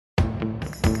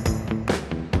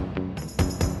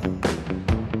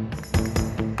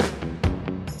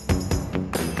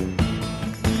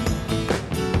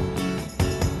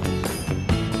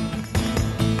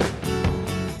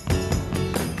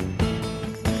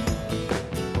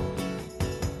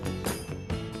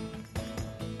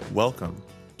Welcome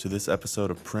to this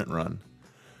episode of Print Run.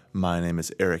 My name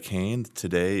is Eric Hain.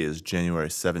 Today is January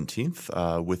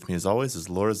 17th. With me, as always, is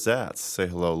Laura Zatz. Say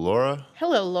hello, Laura.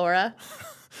 Hello, Laura.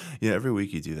 Every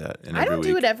week you do that. And I don't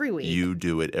do it every week. You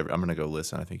do it every... I'm going to go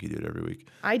listen. I think you do it every week.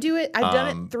 I do it. I've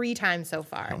done it 3 times so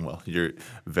far. Well, you're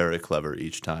very clever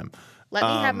each time. Let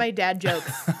me have my dad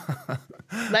jokes.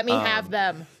 Let me have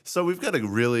them. So we've got a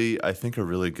really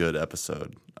good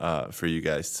episode for you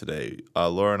guys today.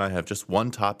 Laura and I have just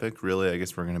one topic, really. I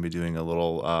guess we're going to be doing a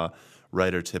little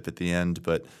writer tip at the end.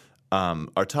 But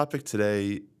our topic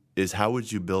today is how would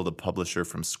you build a publisher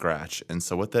from scratch? And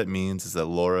so what that means is that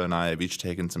Laura and I have each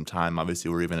taken some time.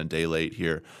 Obviously, we're even a day late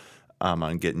here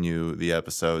on getting you the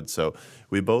episode. So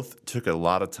we both took a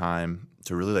lot of time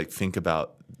to really think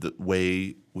about the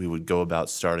way we would go about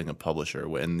starting a publisher.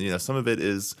 And some of it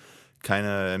is kind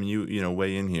of, you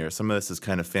weigh in here. Some of this is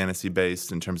kind of fantasy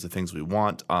based in terms of things we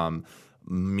want. I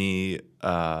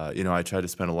try to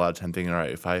spend a lot of time thinking, all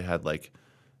right, if I had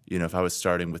if I was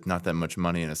starting with not that much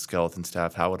money and a skeleton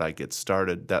staff, how would I get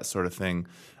started? That sort of thing.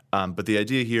 But the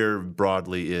idea here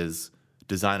broadly is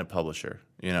design a publisher,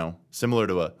 similar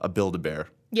to a Build-A-Bear.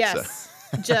 Yes. So.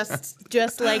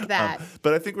 just like that.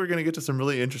 But I think we're going to get to some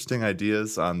really interesting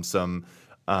ideas on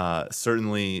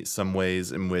certainly some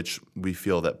ways in which we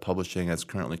feel that publishing as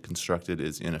currently constructed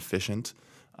is inefficient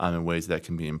in ways that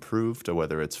can be improved,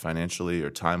 whether it's financially or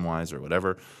time-wise or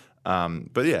whatever. I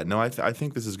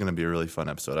think this is going to be a really fun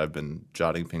episode. I've been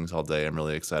jotting things all day. I'm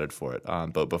really excited for it.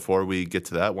 But before we get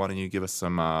to that, why don't you give us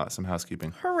some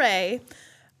housekeeping? Hooray.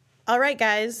 All right,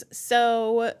 guys.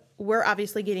 So we're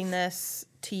obviously getting this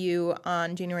to you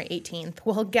on January 18th.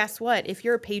 Well, guess what? If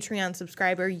you're a Patreon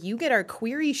subscriber, you get our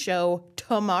query show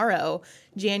tomorrow,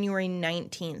 January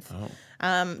 19th.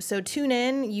 Oh. So tune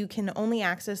in. You can only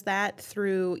access that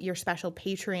through your special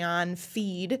Patreon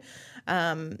feed.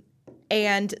 And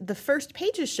the First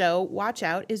Pages show, watch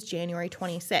out, is January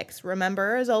 26th.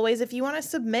 Remember, as always, if you want to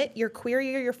submit your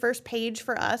query or your first page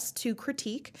for us to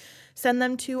critique, send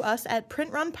them to us at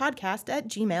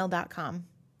printrunpodcast@gmail.com.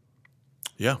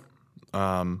 Yeah.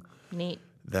 Neat.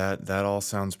 That all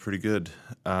sounds pretty good.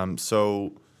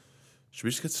 So should we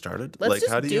just get started? Let's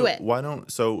just do it.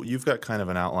 So you've got kind of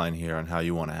an outline here on how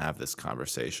you want to have this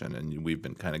conversation, and we've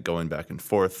been kind of going back and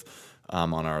forth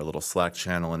on our little Slack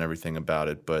channel and everything about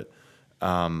it. But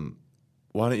why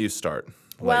don't you start?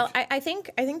 Well, I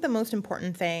think the most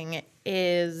important thing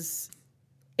is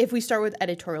if we start with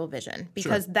editorial vision,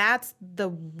 because that's the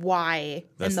why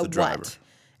and the what,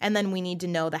 and then we need to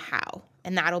know the how.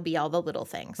 And that'll be all the little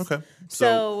things. Okay.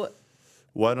 So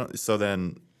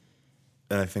then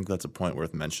I think that's a point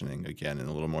worth mentioning again in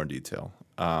a little more detail.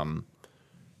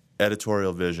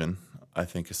 Editorial vision, I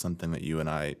think, is something that you and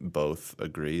I both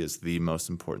agree is the most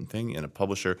important thing in a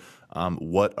publisher.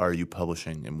 What are you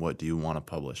publishing and what do you want to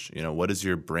publish? What is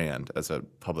your brand as a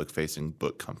public-facing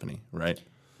book company, right?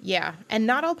 Yeah, and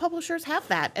not all publishers have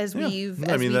that, as we've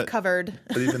covered.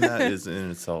 But even that is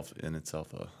in itself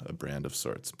a brand of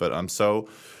sorts. But so,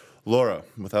 Laura,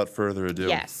 without further ado,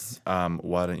 yes.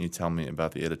 Why don't you tell me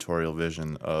about the editorial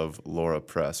vision of Laura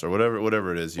Press or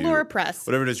whatever it is Laura Press,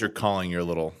 whatever it is you're calling your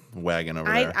little wagon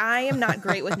over there. I am not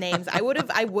great with names. I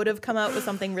would have come up with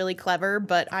something really clever,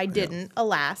 but I didn't,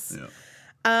 alas.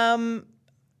 Yeah.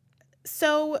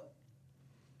 So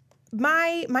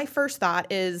my first thought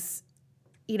is,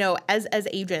 as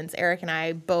agents, Eric and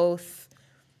I both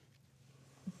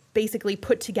basically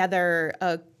put together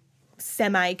a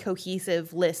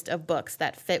semi-cohesive list of books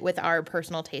that fit with our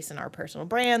personal tastes and our personal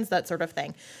brands, that sort of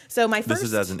thing. So this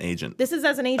is as an agent. This is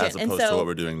as an agent, as opposed to what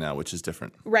we're doing now, which is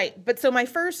different. Right. But so my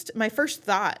first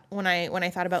thought when I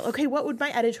thought about, okay, what would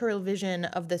my editorial vision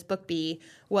of this book be,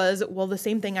 was, well, the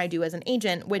same thing I do as an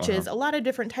agent, which is a lot of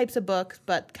different types of books,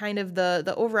 but kind of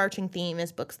the overarching theme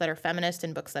is books that are feminist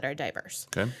and books that are diverse.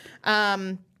 Okay.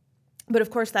 But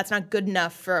of course, that's not good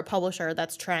enough for a publisher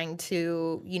that's trying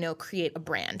to, create a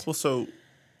brand. Well, so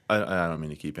I don't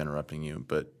mean to keep interrupting you,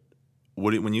 but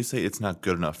when you say it's not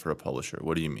good enough for a publisher,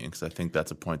 what do you mean? Because I think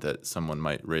that's a point that someone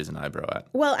might raise an eyebrow at.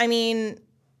 Well, I mean,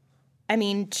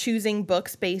 choosing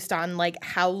books based on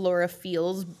how Laura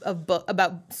feels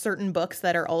about certain books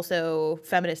that are also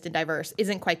feminist and diverse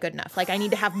isn't quite good enough. I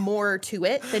need to have more to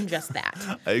it than just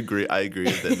that. I agree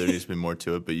that there needs to be more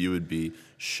to it, but you would be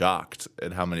shocked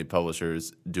at how many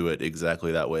publishers do it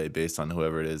exactly that way based on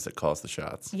whoever it is that calls the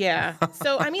shots. Yeah.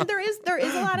 So there is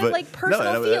a lot of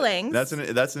personal feelings.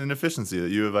 That's an inefficiency that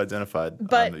you have identified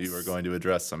that you are going to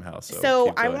address somehow.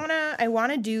 So I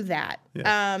wanna do that.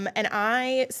 Yeah. And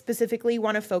I specifically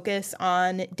want to focus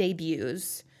on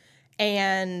debuts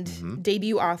and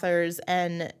debut authors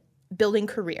and building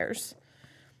careers.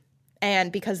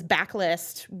 And because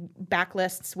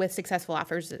backlists with successful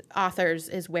authors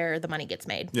is where the money gets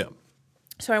made. Yeah.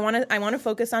 So I want to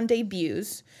focus on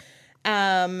debuts.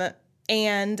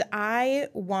 And I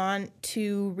want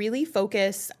to really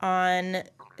focus on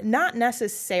not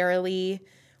necessarily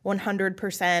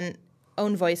 100%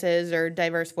 own voices or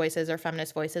diverse voices or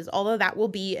feminist voices, although that will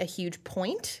be a huge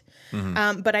point.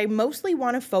 But I mostly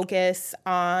want to focus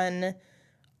on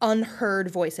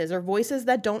unheard voices, or voices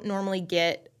that don't normally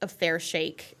get a fair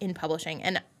shake in publishing.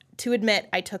 And to admit,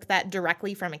 I took that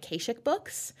directly from Akashic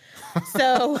Books.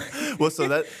 So Well, so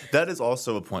that is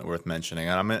also a point worth mentioning.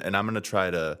 And I'm going to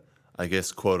try to, I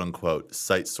guess, quote unquote,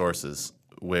 cite sources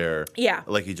where,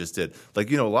 like you just did.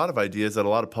 Like, a lot of ideas that a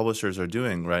lot of publishers are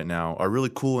doing right now are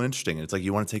really cool and interesting. And it's like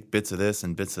you want to take bits of this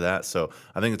and bits of that. So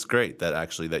I think it's great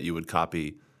that you would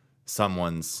copy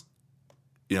someone's,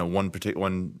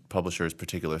 one publisher's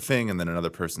particular thing, and then another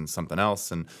person's something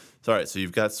else. And all right, so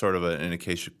you've got sort of an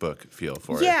Akashic book feel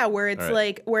for it. Yeah, where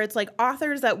it's like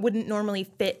authors that wouldn't normally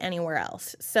fit anywhere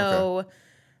else. So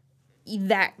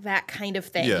that kind of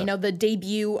thing. Yeah. The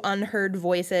debut unheard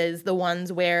voices, the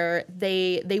ones where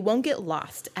they won't get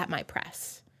lost at my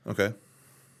press. Okay.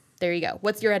 There you go.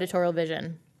 What's your editorial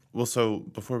vision? Well, so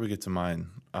before we get to mine,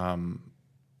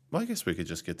 I guess we could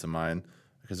just get to mine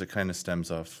because it kind of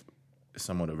stems off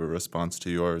somewhat of a response to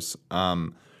yours.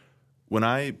 When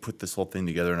I put this whole thing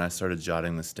together and I started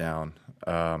jotting this down,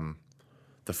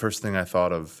 the first thing I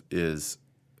thought of is,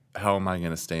 how am I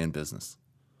going to stay in business?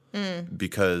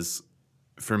 Because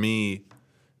for me,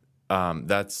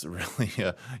 that's really,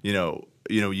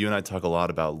 you and I talk a lot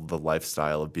about the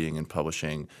lifestyle of being in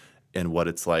publishing and what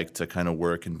it's like to kind of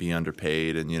work and be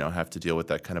underpaid and, have to deal with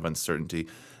that kind of uncertainty.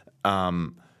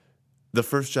 The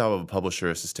first job of a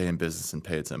publisher is to stay in business and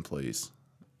pay its employees,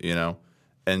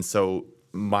 And so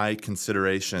my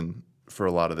consideration for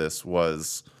a lot of this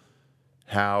was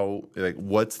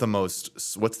what's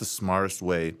the smartest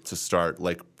way to start,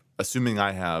 assuming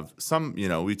I have some,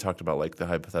 we talked about the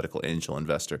hypothetical angel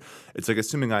investor. It's like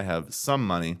assuming I have some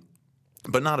money,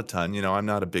 but not a ton. I'm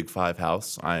not a big five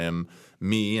house. I am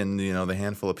me and, the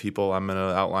handful of people I'm going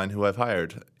to outline who I've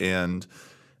hired. And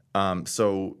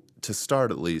so to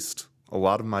start, at least, a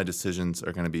lot of my decisions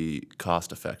are going to be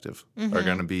cost effective, are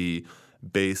going to be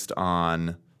based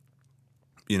on,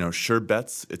 sure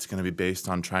bets. It's going to be based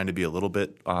on trying to be a little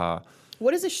bit.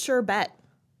 What is a sure bet?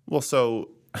 Well,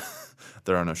 so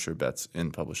there are no sure bets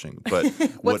in publishing. But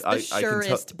what's the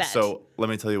surest bet? So let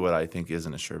me tell you what I think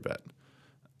isn't a sure bet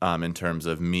in terms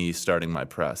of me starting my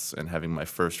press and having my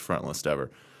first front list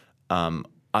ever. I'm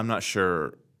not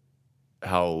sure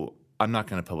I'm not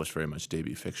going to publish very much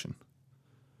debut fiction.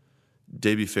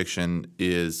 Debut fiction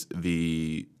is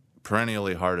the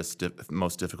perennially hardest,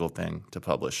 most difficult thing to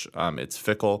publish. It's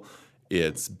fickle.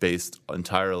 It's based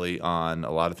entirely on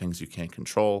a lot of things you can't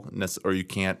control, or you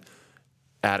can't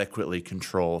adequately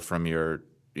control from your,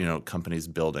 company's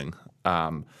building.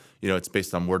 It's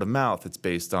based on word of mouth. It's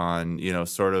based on,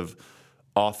 sort of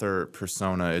author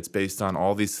persona. It's based on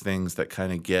all these things that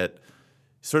kind of get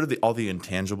sort of all the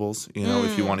intangibles,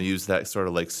 if you want to use that sort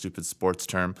of stupid sports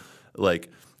term,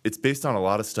 it's based on a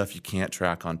lot of stuff you can't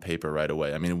track on paper right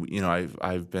away. I mean,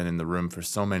 I've been in the room for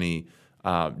so many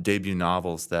debut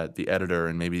novels that the editor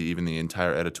and maybe even the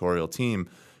entire editorial team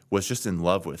was just in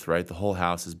love with, right? The whole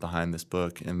house is behind this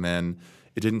book, and then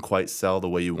it didn't quite sell the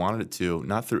way you wanted it to,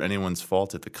 not through anyone's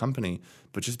fault at the company,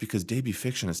 but just because debut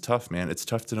fiction is tough, man. It's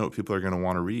tough to know what people are going to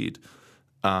want to read.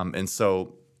 And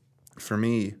so for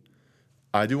me,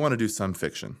 I do want to do some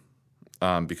fiction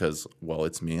because, well,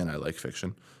 it's me and I like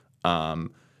fiction.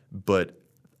 But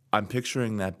I'm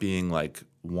picturing that being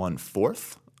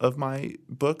 1/4 of my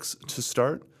books to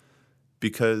start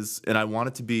and I want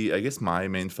it to be, I guess, my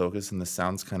main focus, and this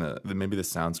sounds kind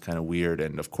of weird,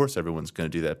 and of course everyone's going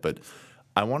to do that, but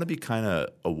I want to be kind of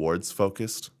awards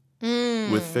focused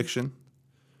with fiction.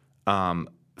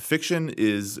 Fiction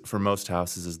is, for most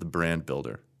houses, is the brand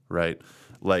builder, right?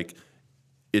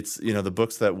 It's, the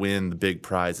books that win the big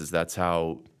prizes, that's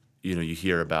how, you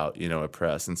hear about, a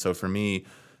press. And so for me,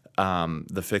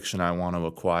 the fiction I want to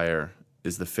acquire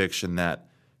is the fiction that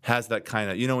has that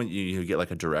kind of, when you get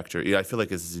a director. I feel like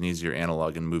this is an easier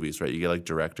analog in movies, right? You get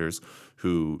directors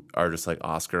who are just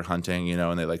Oscar hunting,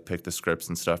 and they pick the scripts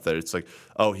and stuff that it's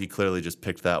oh, he clearly just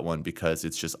picked that one because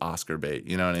it's just Oscar bait,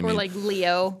 you know what I mean? Or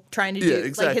Leo trying to do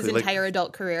his entire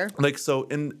adult career.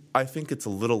 And I think it's a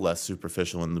little less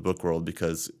superficial in the book world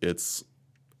because it's,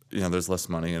 there's less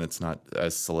money and it's not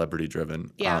as celebrity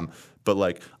driven. Yeah.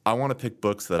 But I want to pick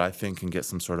books that I think can get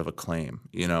some sort of acclaim.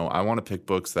 I want to pick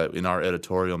books that in our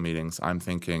editorial meetings, I'm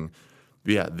thinking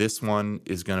yeah, this one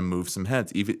is going to move some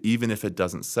heads, even if it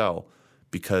doesn't sell,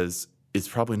 because it's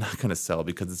probably not going to sell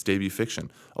because it's debut fiction.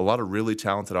 A lot of really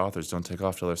talented authors don't take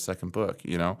off till their second book,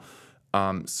 you know?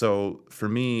 So for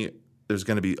me, there's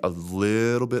going to be a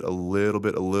little bit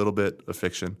of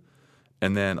fiction,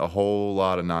 and then a whole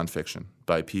lot of nonfiction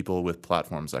by people with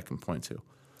platforms I can point to.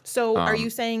 So are you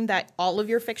saying that all of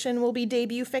your fiction will be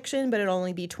debut fiction, but it'll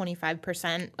only be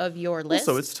 25% of your list?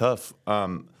 So it's tough.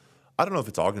 I don't know if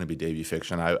it's all going to be debut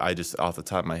fiction. I just, off the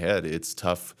top of my head, it's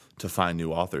tough to find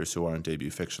new authors who aren't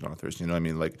debut fiction authors. You know what I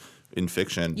mean? Like in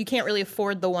fiction, you can't really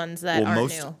afford the ones that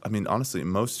aren't new. I mean, honestly,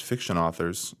 most fiction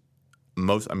authors,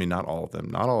 not all of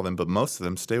them, but most of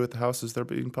them stay with the houses they're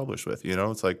being published with. You know,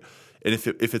 it's like, and if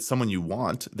it's someone you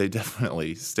want, they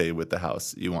definitely stay with the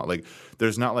house you want. Like,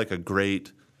 there's not like a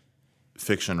great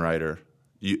fiction writer.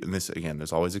 And this, again,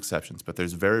 there's always exceptions, but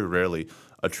there's very rarely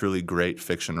a truly great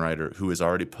fiction writer who has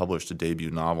already published a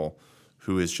debut novel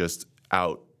who is just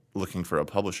out looking for a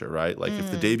publisher, right? Like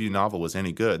if the debut novel was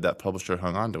any good, that publisher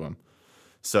hung on to him.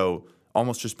 So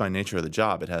almost just by nature of the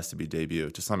job, it has to be debut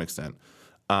to some extent.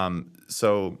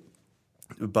 So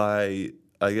I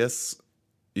guess,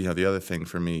 you know, the other thing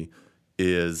for me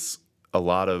is a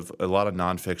lot of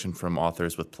nonfiction from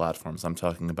authors with platforms. I'm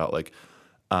talking about like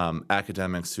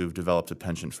academics who've developed a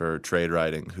penchant for trade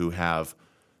writing, who have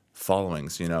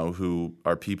followings, you know, who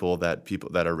are people that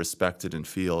are respected in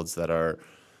fields that are,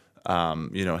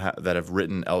 that have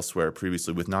written elsewhere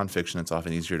previously. With nonfiction, it's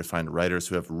often easier to find writers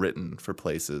who have written for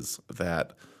places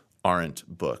that aren't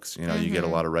books. You know, you get a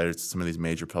lot of writers at some of these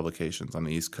major publications on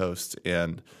the East Coast,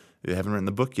 and they haven't written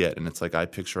the book yet. And it's like I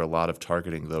picture a lot of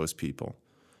targeting those people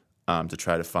to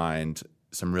try to find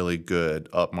some really good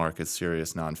upmarket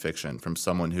serious nonfiction from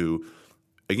someone who,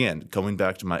 again, going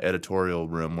back to my editorial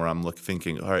room where I'm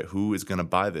thinking, all right, who is going to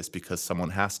buy this? Because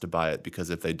someone has to buy it, because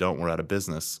if they don't, we're out of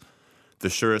business. The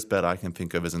surest bet I can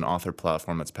think of is an author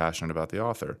platform that's passionate about the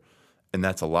author. And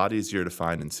that's a lot easier to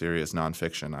find in serious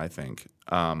nonfiction, I think.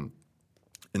 And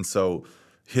so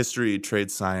history,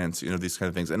 trade science, you know, these kind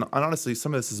of things. And honestly,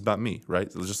 some of this is about me, right?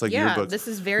 Just like your books. This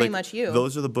is very like, much you.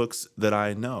 Those are the books that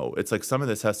I know. It's like some of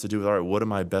this has to do with, all right, what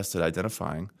am I best at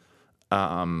identifying?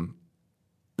 And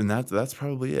that's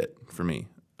probably it for me.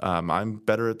 I'm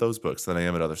better at those books than I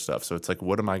am at other stuff. So it's like,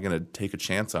 what am I going to take a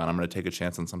chance on? I'm going to take a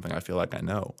chance on something I feel like I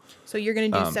know. So you're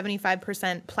going to do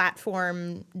 75%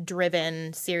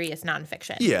 platform-driven, serious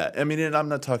nonfiction. Yeah. I mean, and I'm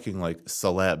not talking like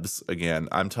celebs again.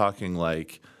 I'm talking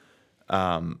like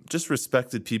just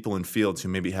respected people in fields who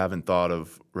maybe haven't thought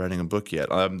of writing a book yet.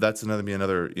 That's another,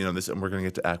 you know, this, and we're going to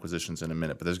get to acquisitions in a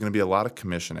minute, but there's going to be a lot of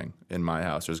commissioning in my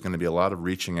house. There's going to be a lot of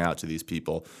reaching out to these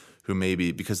people who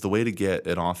maybe, because the way to get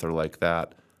an author like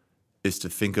that is to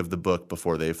think of the book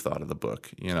before they've thought of the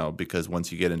book, you know, because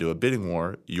once you get into a bidding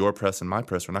war, your press and my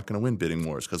press are not going to win bidding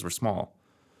wars because we're small.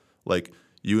 Like,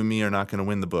 you and me are not going to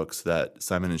win the books that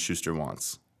Simon & Schuster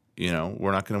wants. You know,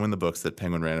 we're not going to win the books that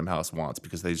Penguin Random House wants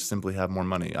because they just simply have more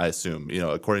money, I assume, you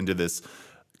know, according to this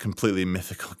completely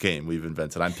mythical game we've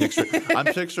invented. I'm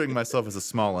picturing myself as a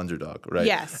small underdog, right?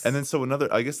 Yes. And then so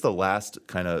another, I guess the last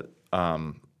kind of,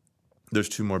 there's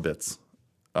two more bits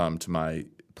to my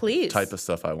type of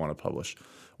stuff I want to publish.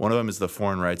 One of them is the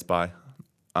foreign rights buy.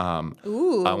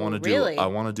 Ooh, I want to really? I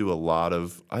want to do a lot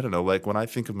of, I don't know, like when I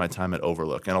think of my time at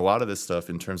Overlook, and a lot of this stuff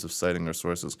in terms of citing their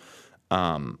sources,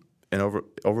 and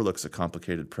Overlook's a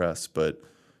complicated press, but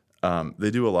they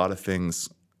do a lot of things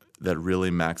that really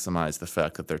maximize the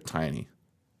fact that they're tiny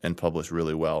and publish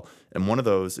really well. And one of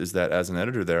those is that as an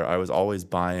editor there, I was always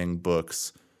buying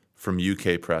books from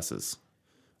UK presses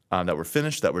that were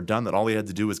finished, that were done, that all we had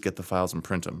to do was get the files and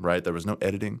print them, right? There was no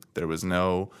editing. There was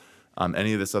no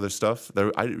any of this other stuff.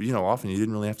 Often you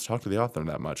didn't really have to talk to the author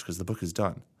that much because the book is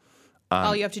done.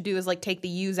 All you have to do is like take the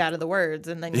U's out of the words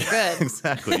and then you're good.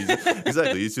 Exactly.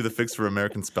 You do the fix for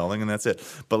American spelling and that's it.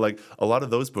 But like a lot of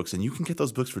those books, and you can get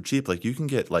those books for cheap. Like you can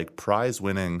get like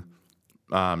prize-winning,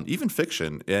 even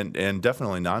fiction and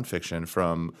definitely nonfiction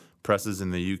from presses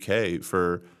in the UK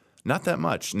for not that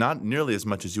much, not nearly as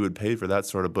much as you would pay for that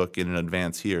sort of book in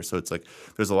advance here. So it's like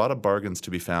there's a lot of bargains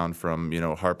to be found from, you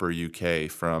know, Harper UK,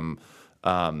 from,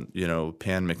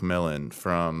 Pan Macmillan,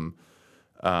 from,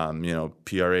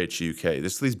 PRH UK.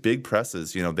 These big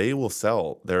presses, you know, they will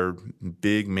sell their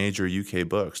big major UK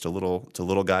books to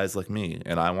little guys like me,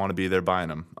 and I want to be there buying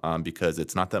them because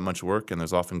it's not that much work and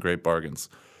there's often great bargains.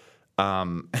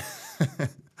 And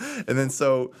then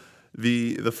so.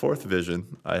 The fourth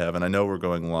vision I have, and I know we're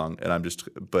going long, and I'm just,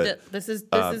 but this is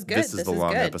good. This is the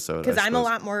long episode because I'm a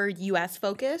lot more U.S.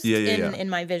 focused in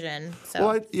my vision. So.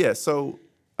 Well, so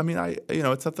I mean,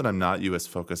 it's not that I'm not U.S.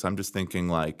 focused. I'm just thinking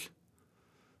like,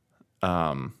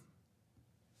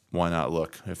 why not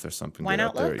look if there's something Why good not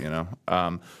out there, look? you know?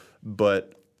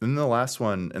 But then the last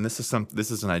one, and this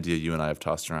is an idea you and I have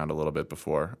tossed around a little bit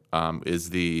before, is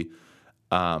the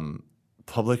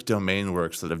public domain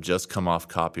works that have just come off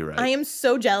copyright. I am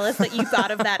so jealous that you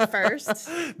thought of that first.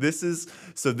 This is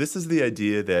the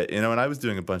idea that, you know, when I was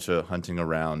doing a bunch of hunting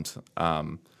around,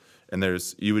 and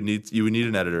you would need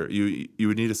an editor. You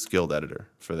would need a skilled editor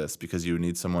for this, because you would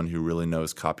need someone who really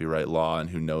knows copyright law and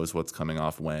who knows what's coming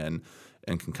off when,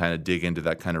 and can kind of dig into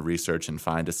that kind of research and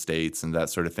find estates and that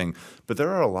sort of thing. But there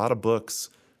are a lot of books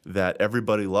that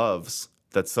everybody loves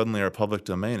that suddenly are public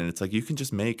domain, and it's like you can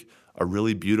just make a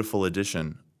really beautiful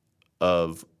edition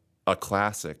of a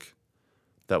classic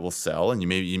that will sell, and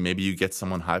maybe you get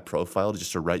someone high profile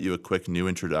just to write you a quick new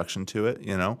introduction to it,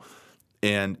 you know.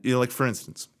 And you know, like for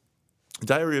instance,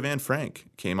 Diary of Anne Frank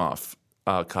came off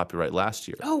copyright last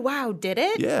year. Oh, wow. Did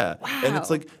it? Yeah. Wow. And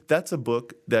it's like, that's a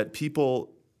book that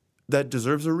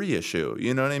deserves a reissue.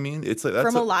 You know what I mean? It's like,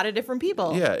 From a lot of different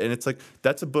people. Yeah. And it's like,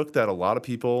 that's a book that a lot of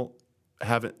people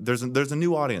haven't, there's a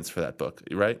new audience for that book,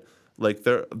 right? Like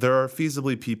there are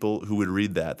feasibly people who would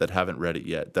read that haven't read it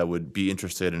yet, that would be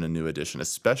interested in a new edition,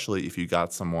 especially if you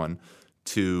got someone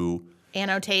to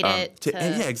Annotate it.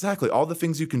 yeah, exactly. All the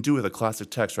things you can do with a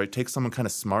classic text, right? Take someone kind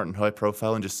of smart and high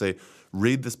profile and just say,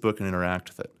 read this book and interact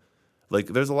with it. Like,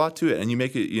 there's a lot to it. And you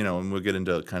make it, you know, and we'll get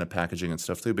into kind of packaging and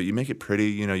stuff too, but you make it pretty,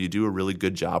 you know, you do a really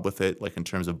good job with it, like in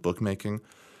terms of bookmaking.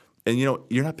 And, you know,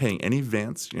 you're not paying any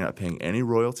advance. You're not paying any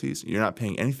royalties. You're not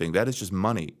paying anything. That is just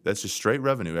money. That's just straight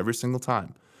revenue every single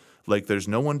time. Like, there's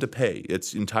no one to pay.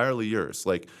 It's entirely yours.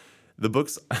 Like, the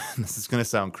books, this is going to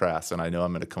sound crass, and I know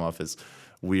I'm going to come off as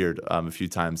weird a few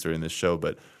times during this show,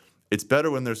 but it's better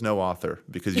when there's no author,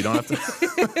 because you don't have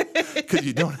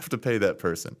to pay that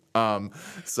person. I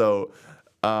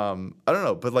don't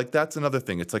know, but like that's another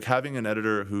thing. It's like having an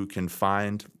editor who can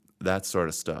find that sort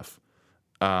of stuff,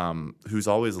 who's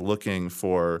always looking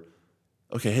for,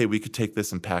 okay, hey, we could take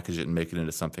this and package it and make it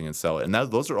into something and sell it. And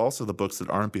those are also the books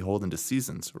that aren't beholden to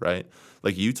seasons, right?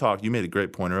 Like you made a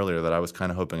great point earlier that I was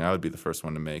kind of hoping I would be the first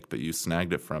one to make, but you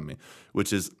snagged it from me,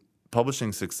 which is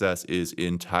publishing success is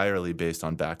entirely based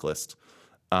on backlist.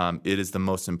 It is the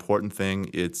most important thing.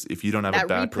 It's if you don't have that a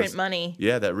backlist, reprint money.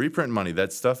 Yeah, that reprint money,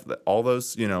 that stuff, all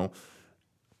those, you know,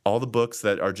 all the books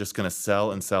that are just going to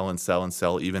sell and sell and sell and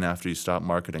sell even after you stop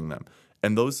marketing them.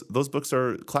 And those books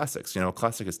are classics. You know, a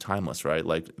classic is timeless, right?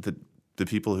 Like the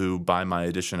people who buy my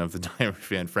edition of the Diary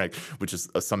of Anne Frank, which is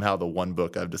somehow the one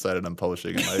book I've decided I'm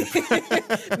publishing in life.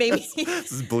 Maybe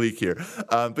this is bleak here,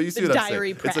 but you see the what I'm saying.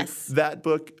 Diary Press. It's like that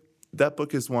book. That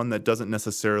book is one that doesn't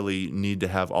necessarily need to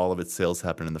have all of its sales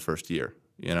happen in the first year,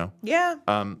 you know? Yeah.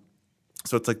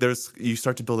 So it's like you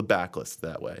start to build a backlist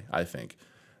that way, I think.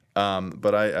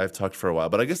 But I've talked for a while.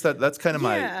 But I guess that's kind of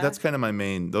my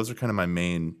main. Those are kind of my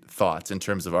main thoughts in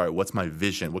terms of, all right, what's my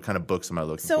vision? What kind of books am I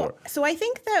looking for? So I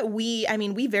think that we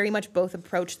very much both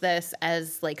approach this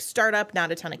as like startup,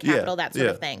 not a ton of capital, that sort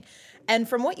of thing. And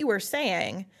from what you were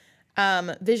saying,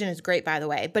 vision is great, by the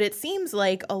way, but it seems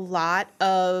like a lot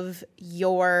of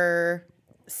your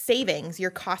savings,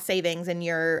 your cost savings, and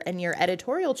your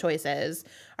editorial choices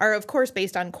are, of course,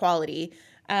 based on quality,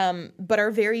 but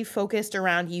are very focused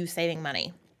around you saving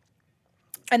money.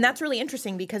 And that's really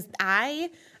interesting because I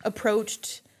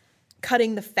approached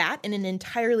cutting the fat in an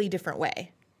entirely different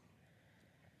way.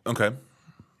 Okay.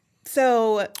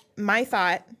 So my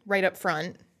thought right up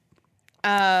front,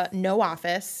 no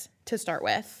office to start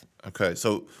with. Okay.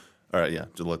 So, all right. Yeah.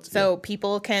 So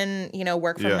people can,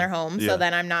 work from their home. Yeah. So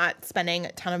then I'm not spending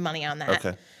a ton of money on that.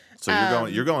 Okay. So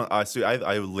you're going. I see.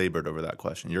 I labored over that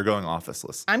question. You're going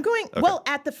officeless. I'm going. Okay. Well,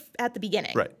 at the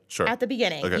beginning. Right. Sure. At the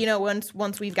beginning. Okay.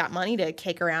 Once we've got money to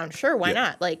kick around, sure, why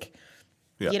not? Like,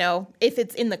 yeah. If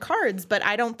it's in the cards, but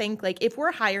I don't think if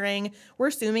we're hiring, we're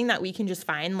assuming that we can just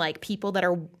find people that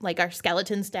are like our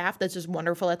skeleton staff that's just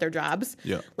wonderful at their jobs.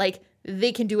 Yeah. Like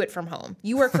they can do it from home.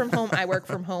 You work from home, I work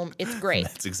from home. It's great.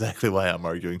 That's exactly why I'm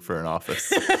arguing for an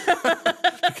office.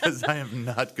 Because I am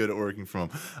not good at working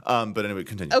from home. But anyway,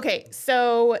 continue. Okay,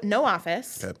 so no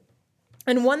office. Okay.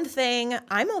 And one thing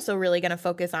I'm also really going to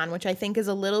focus on, which I think is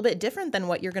a little bit different than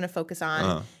what you're going to focus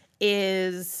on,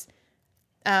 is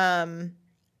subrights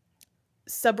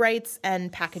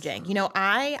and packaging.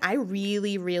 I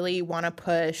really, really want to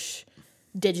push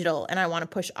digital and I want to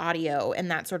push audio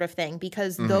and that sort of thing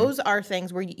because those are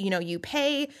things where, you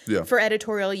pay for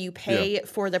editorial, you pay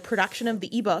for the production of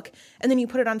the ebook, and then you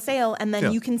put it on sale and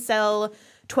then you can sell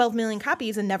 12 million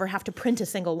copies and never have to print a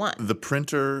single one. The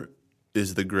printer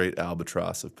is the great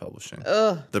albatross of publishing.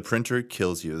 Ugh. The printer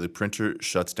kills you. The printer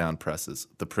shuts down presses.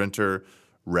 The printer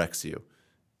wrecks you.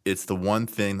 it's the one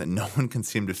thing that no one can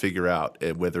seem to figure out,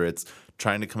 whether it's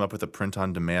trying to come up with a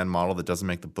print-on-demand model that doesn't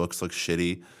make the books look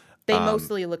shitty. They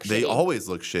mostly look They shitty. always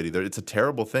look shitty. It's a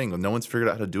terrible thing. No one's figured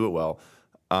out how to do it well.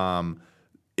 So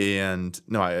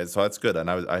that's good. And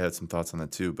I had some thoughts on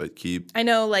that too, but keep. I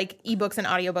know, like, ebooks and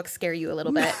audiobooks scare you a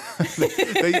little bit.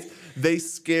 they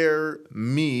scare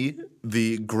me,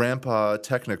 the grandpa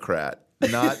technocrat.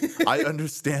 I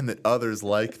understand that others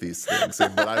like these things,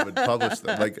 but I would publish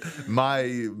them. Like,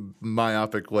 my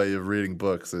myopic way of reading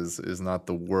books is not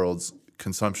the world's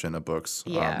consumption of books.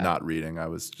 Yeah. Not reading. I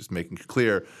was just making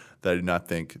clear that I do not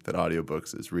think that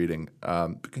audiobooks is reading.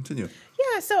 But continue.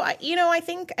 Yeah, so I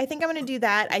think I'm going to do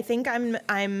that. I think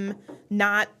I'm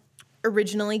not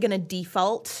originally going to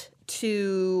default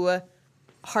to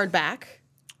hardback.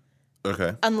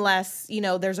 Okay. Unless,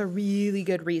 there's a really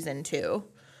good reason to.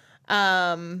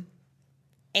 And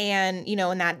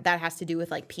that has to do with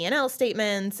like P&L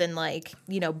statements and like,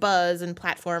 buzz and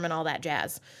platform and all that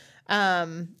jazz.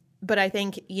 But I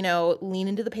think, lean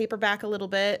into the paperback a little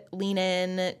bit, lean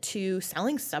in to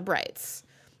selling sub-rights.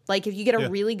 Like, if you get a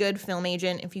really good film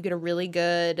agent, if you get a really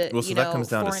good, that comes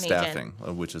down to foreign staffing,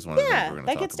 agent, which is one of the things we're going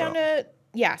to talk about. that gets down to,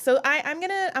 so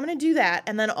I'm gonna do that.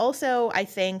 And then also I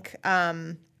think,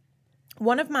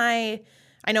 one of my,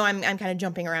 I know I'm kind of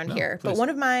jumping around here, please. but one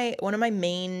of my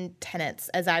main tenets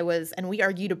and we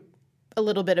argued a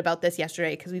little bit about this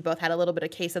yesterday because we both had a little bit of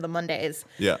case of the Mondays.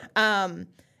 Yeah.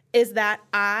 Is that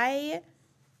I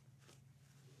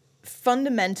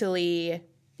fundamentally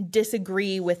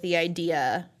disagree with the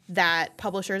idea that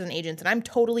publishers and agents, and I'm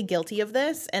totally guilty of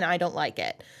this and I don't like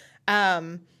it,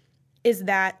 is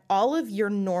that all of your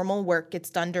normal work gets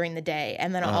done during the day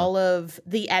and then all of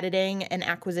the editing and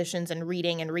acquisitions and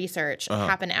reading and research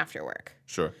happen after work.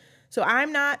 Sure. So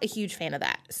I'm not a huge fan of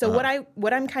that. So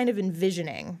what I'm kind of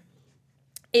envisioning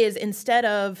is, instead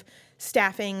of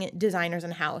staffing designers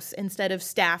in-house, instead of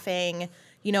staffing,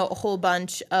 a whole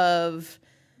bunch of,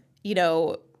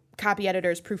 copy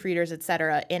editors, proofreaders, et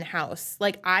cetera, in-house,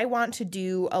 like, I want to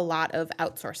do a lot of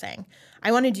outsourcing.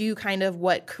 I want to do kind of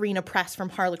what Karina Press from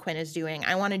Harlequin is doing.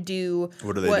 I want to do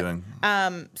What are they doing?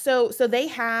 So they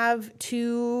have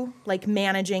two like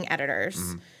managing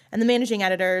editors. And the managing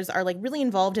editors are like really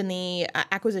involved in the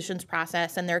acquisitions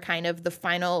process, and they're kind of the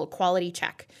final quality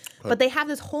check. But they have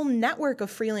this whole network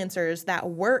of freelancers that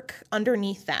work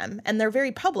underneath them, and they're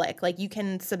very public. Like, you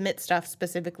can submit stuff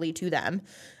specifically to them.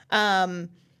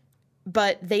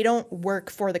 But they don't work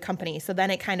for the company. So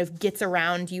then it kind of gets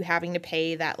around you having to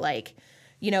pay that, like,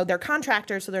 they're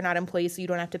contractors, so they're not employees, so you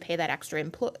don't have to pay that extra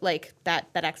that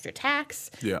extra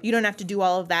tax. Yeah. You don't have to do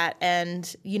all of that.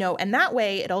 And, and that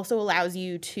way it also allows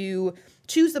you to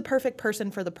choose the perfect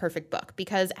person for the perfect book.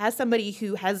 Because as somebody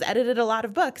who has edited a lot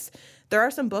of books, there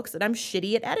are some books that I'm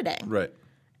shitty at editing. Right.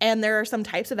 And there are some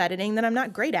types of editing that I'm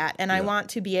not great at. And I want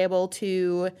to be able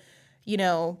to,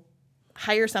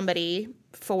 hire somebody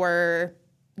for,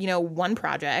 one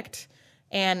project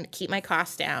and keep my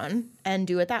costs down and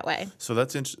do it that way. So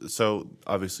that's interesting. So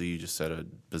obviously you just said a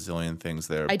bazillion things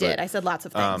there. I did. I said lots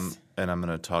of things. And I'm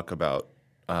going to talk about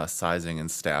sizing and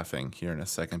staffing here in a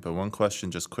second. But one question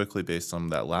just quickly based on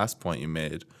that last point you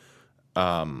made.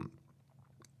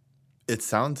 It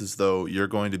sounds as though you're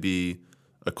going to be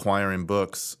acquiring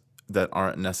books that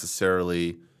aren't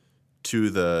necessarily to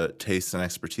the taste and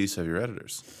expertise of your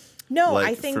editors. No, Like,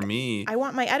 I think for me, I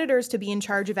want my editors to be in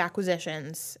charge of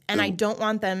acquisitions, and I don't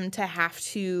want them to have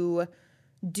to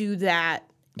do that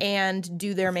and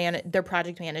do their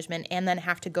project management and then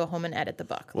have to go home and edit the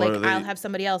book. Well, like, I'll have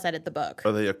somebody else edit the book.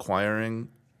 Are they acquiring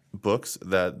books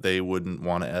that they wouldn't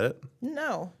want to edit?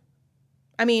 No.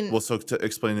 I mean, Well, so to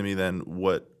explain to me then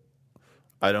what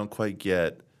I don't quite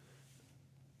get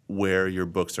where your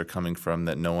books are coming from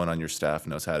that no one on your staff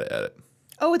knows how to edit.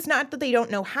 oh, it's not that they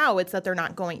don't know how, it's that they're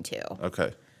not going to.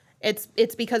 Okay.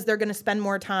 It's because they're going to spend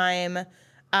more time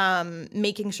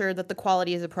making sure that the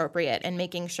quality is appropriate and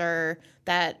making sure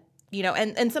that,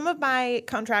 and some of my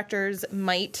contractors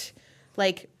might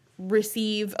like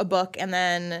receive a book and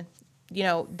then,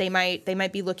 they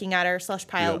might be looking at our slush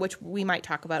pile, which we might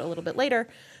talk about a little bit later,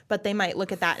 but they might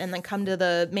look at that and then come to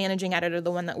the managing editor,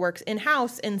 the one that works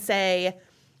in-house, and say,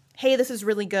 hey, this is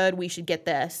really good, we should get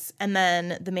this. And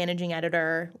then the managing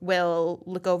editor will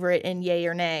look over it and yay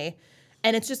or nay.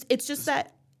 And it's just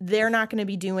that they're not going to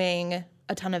be doing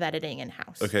a ton of editing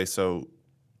in-house. Okay, so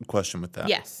question with that.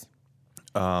 Yes.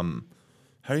 How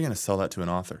are you going to sell that to an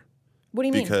author? What do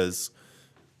you mean? Because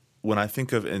when I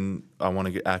think of, and I want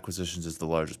to get acquisitions is the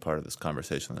largest part of this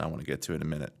conversation that I want to get to in a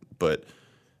minute. But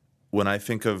when I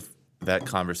think of that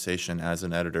conversation as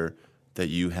an editor that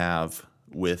you have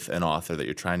with an author that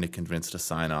you're trying to convince to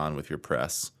sign on with your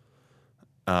press,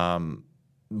 one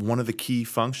of the key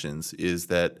functions is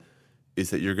that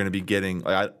you're going to be getting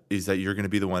is that you're going to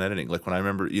be the one editing. Like when I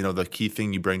remember, the key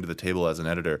thing you bring to the table as an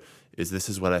editor is this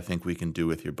is what I think we can do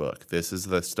with your book. This is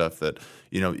the stuff that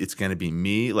it's going to be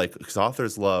me. Like because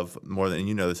authors love more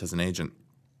than this as an agent.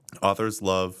 Authors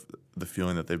love the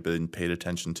feeling that they've been paid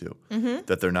attention to,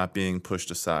 that they're not being pushed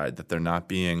aside, that they're not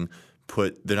being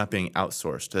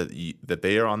outsourced, that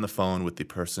they are on the phone with the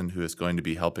person who is going to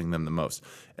be helping them the most.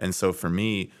 And so for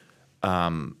me,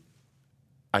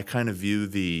 I kind of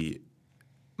view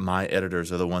my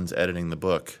editors are the ones editing the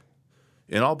book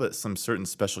in all but some certain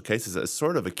special cases as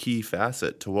sort of a key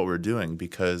facet to what we're doing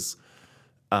because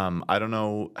I don't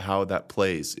know how that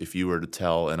plays if you were to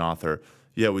tell an author,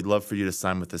 yeah, we'd love for you to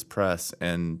sign with this press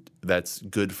and that's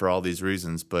good for all these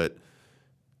reasons, but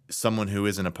someone who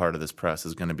isn't a part of this press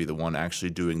is going to be the one actually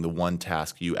doing the one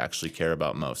task you actually care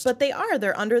about most. But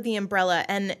they're under the umbrella,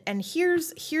 and here's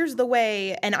the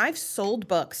way. And I've sold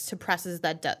books to presses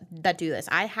that do this.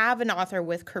 I have an author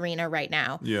with Carina right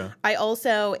now. Yeah. I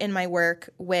also in my work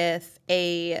with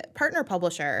a partner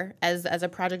publisher as a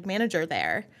project manager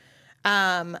there.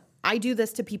 I do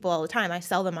this to people all the time. I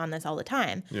sell them on this all the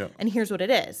time. Yeah. And here's what it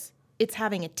is. It's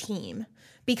having a team.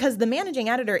 Because the managing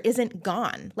editor isn't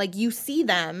gone. Like you see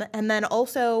them, and then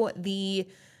also the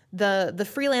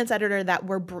freelance editor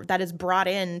that is brought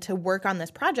in to work on this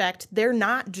project, they're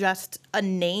not just a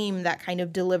name that kind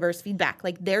of delivers feedback.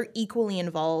 Like they're equally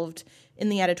involved in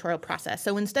the editorial process.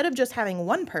 So instead of just having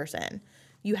one person,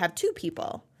 you have two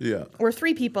people. Yeah. Or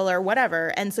three people or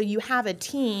whatever. And so you have a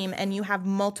team and you have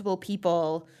multiple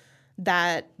people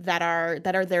that are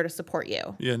there to support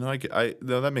you. Yeah, no,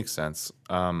 no, that makes sense.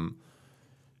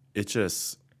 It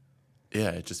just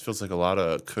feels like a lot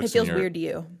of cooks. It feels weird to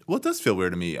you. Well, it does feel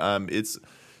weird to me.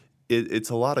 It's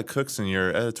a lot of cooks in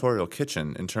your editorial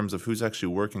kitchen in terms of who's actually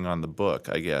working on the book,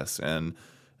 I guess. And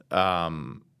I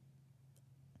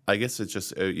guess it's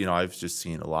just I've just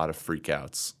seen a lot of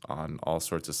freakouts on all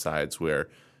sorts of sides where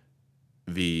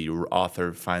the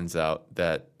author finds out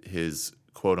that his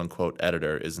quote unquote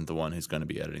editor isn't the one who's going to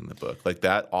be editing the book. Like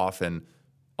that often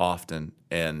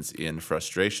ends in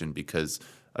frustration because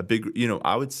a big,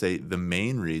 I would say the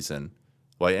main reason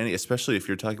why especially if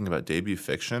you're talking about debut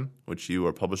fiction, which you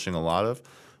are publishing a lot of,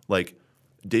 like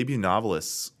debut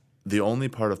novelists, the only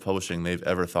part of publishing they've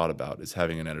ever thought about is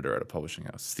having an editor at a publishing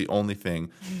house. It's the only thing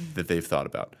that they've thought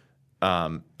about.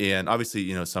 And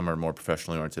obviously, some are more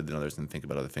professionally oriented than others and think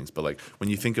about other things. But like when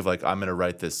you think of like, I'm going to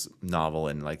write this novel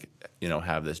and like,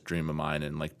 have this dream of mine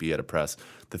and like be at a press,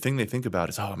 the thing they think about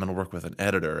is, I'm going to work with an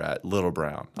editor at Little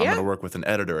Brown. I'm going to work with an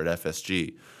editor at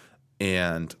FSG.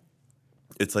 And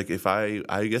it's like if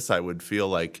I guess I would feel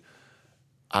like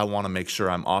I want to make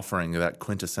sure I'm offering that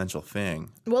quintessential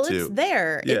thing. Well, it's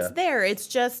there. Yeah. It's there. It's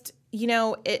just,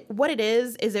 what it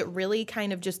is it really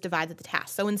kind of just divides the task.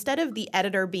 So instead of the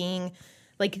editor being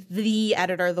like the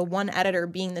one editor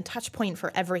being the touch point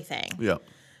for everything. Yeah.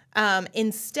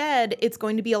 Instead, it's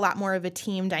going to be a lot more of a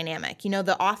team dynamic.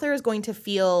 The author is going to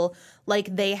feel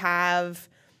like they have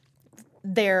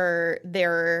their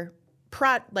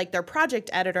project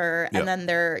editor and then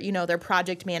their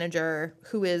project manager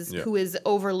who is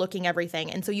overlooking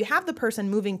everything. And so you have the person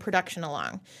moving production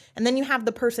along, and then you have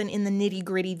the person in the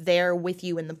nitty-gritty there with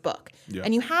you in the book. Yeah.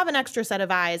 And you have an extra set of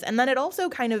eyes, and then it also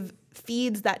kind of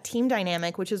feeds that team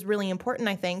dynamic, which is really important,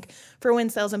 I think, for when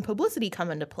sales and publicity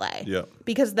come into play. Yeah.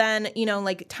 Because then,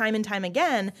 like time and time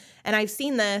again, and I've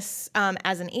seen this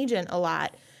as an agent a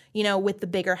lot, with the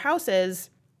bigger houses,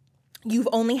 you've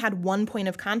only had one point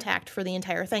of contact for the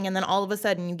entire thing, and then all of a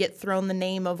sudden you get thrown the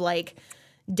name of like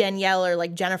Danielle or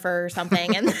like Jennifer or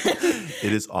something, and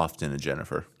it is often a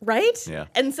Jennifer, right? Yeah.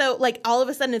 And so like all of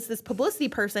a sudden it's this publicity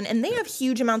person, and they have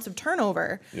huge amounts of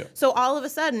turnover. Yeah. So all of a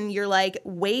sudden you're like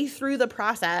way through the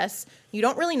process, you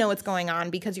don't really know what's going on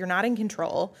because you're not in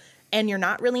control and you're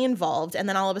not really involved, and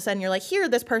then all of a sudden you're like, here,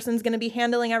 this person's going to be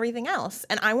handling everything else,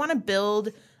 and I want to build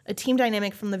a team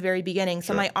dynamic from the very beginning.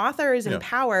 So my author is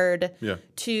empowered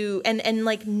to and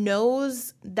like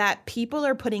knows that people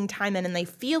are putting time in and they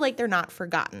feel like they're not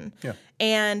forgotten. Yeah.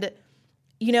 And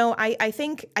I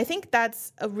think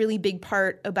that's a really big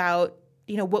part about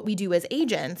what we do as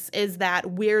agents is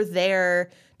that we're there,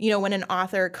 when an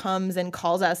author comes and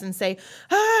calls us and say,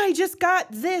 I just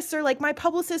got this, or like my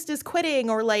publicist is quitting,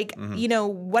 or like,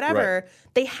 whatever. Right.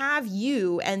 They have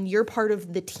you and you're part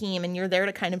of the team and you're there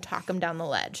to kind of talk them down the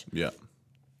ledge. Yeah.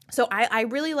 So I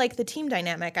really like the team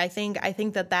dynamic. I think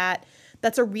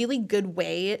that's a really good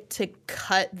way to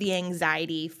cut the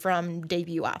anxiety from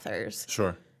debut authors.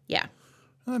 Sure. Yeah.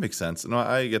 That makes sense. No,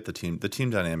 I get the team. The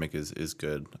team dynamic is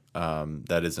good.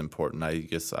 That is important. I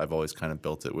guess I've always kind of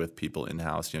built it with people in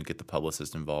house. Get the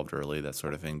publicist involved early, that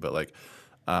sort of thing. But like,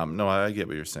 no, I get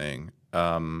what you're saying.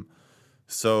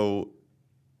 So,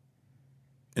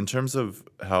 in terms of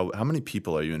how many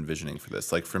people are you envisioning for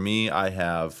this? Like for me, I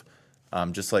have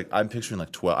just like I'm picturing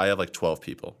like 12. I have like 12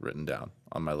 people written down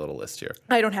on my little list here.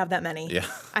 I don't have that many. Yeah.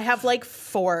 I have like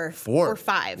four or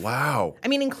five. Wow. I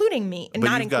mean, including me, and But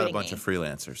not you've got a including bunch me. of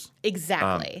freelancers.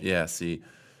 Exactly. Yeah. See,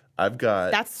 I've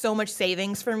got That's so much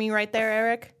savings for me right there,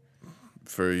 Eric.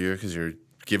 for a year because you're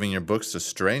giving your books to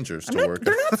strangers to work.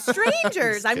 They're not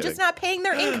strangers. I'm kidding. just not paying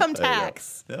their income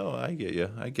tax. No, I get you.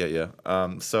 I get you.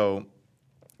 So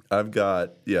I've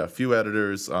got a few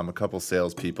editors, a couple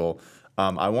salespeople.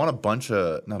 I want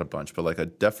not a bunch,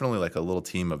 but definitely like a little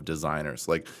team of designers.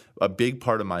 Like a big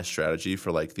part of my strategy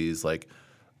for like these like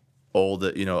old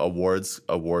awards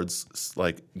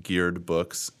like geared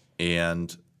books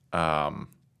and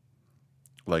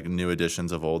like new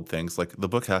editions of old things. Like the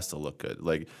book has to look good.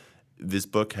 Like this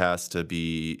book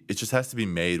it just has to be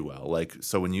made well. Like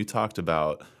so when you talked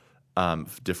about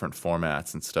different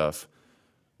formats and stuff.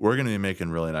 We're going to be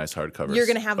making really nice hardcovers. You're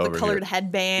going to have the colored here.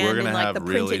 headband and like the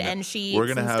printed end sheets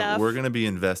and stuff. We're going to be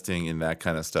investing in that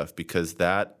kind of stuff because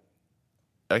that,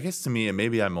 I guess to me, and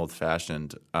maybe I'm old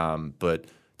fashioned, but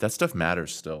that stuff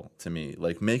matters still to me.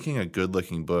 Like making a good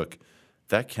looking book,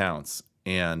 that counts.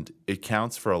 And it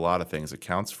counts for a lot of things. It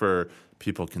counts for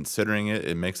people considering it.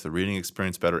 It makes the reading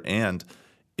experience better. And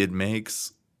it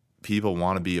makes people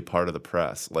want to be a part of the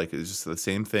press. Like it's just the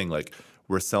same thing. Like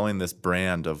we're selling this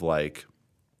brand of like,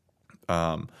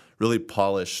 really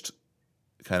polished,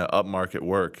 kind of upmarket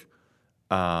work.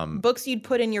 Books you'd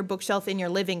put in your bookshelf in your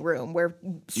living room where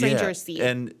strangers see.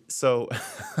 And so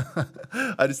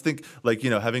I just think like,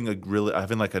 having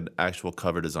like an actual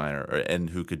cover designer and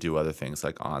who could do other things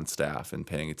like on staff and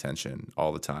paying attention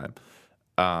all the time.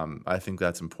 I think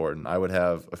that's important. I would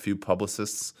have a few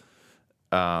publicists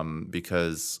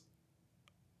because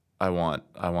I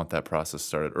want that process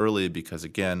started early because,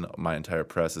 again, my entire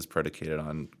press is predicated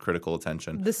on critical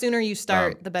attention. The sooner you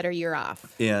start, the better you're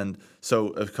off. And so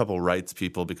a couple rights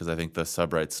people, because I think the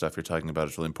sub-rights stuff you're talking about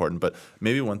is really important. But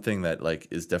maybe one thing that like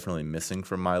is definitely missing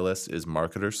from my list is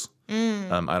marketers. I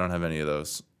don't have any of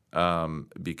those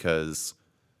because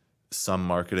some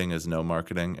marketing is no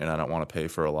marketing, and I don't want to pay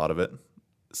for a lot of it.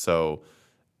 So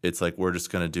it's like we're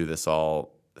just going to do this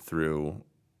all through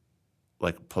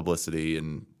like publicity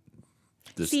and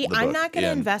See, I'm not going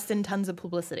to invest in tons of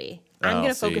publicity. I'm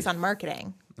going to focus on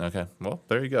marketing. Okay. Well,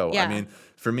 there you go. Yeah. I mean,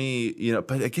 for me,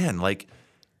 but again, like,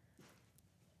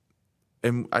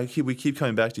 and we keep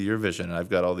coming back to your vision. I've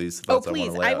got all these thoughts. Oh,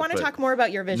 please. I want to talk more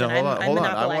about your vision. No, hold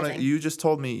on. You just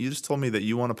told me that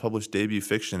you want to publish debut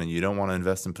fiction and you don't want to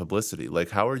invest in publicity. Like,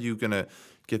 how are you going to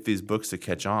get these books to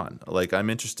catch on? Like, I'm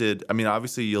interested. I mean,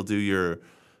 obviously you'll do your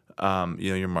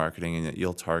your marketing and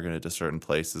you'll target it to certain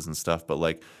places and stuff. But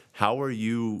like, how are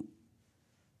you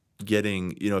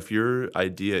getting, if your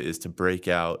idea is to break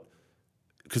out,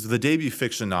 because the debut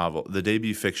fiction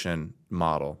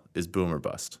model is boom or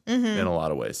bust in a lot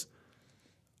of ways.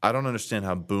 I don't understand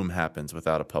how boom happens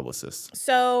without a publicist.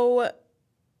 So,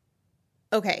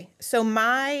 okay. So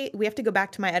we have to go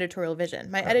back to my editorial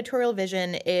vision. My editorial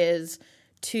vision is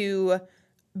to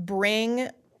bring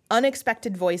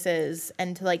unexpected voices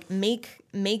and to like make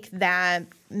that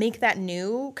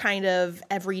new kind of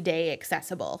everyday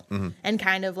accessible and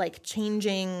kind of like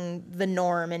changing the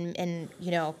norm and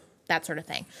that sort of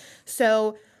thing.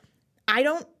 So I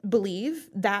don't believe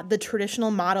that the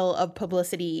traditional model of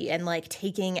publicity and like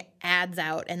taking ads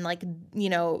out and like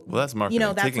well, that's marketing.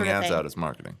 that Taking sort of ads thing. out is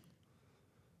marketing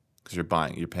because you're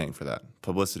paying for that.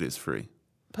 Publicity is free.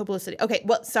 Publicity. Okay.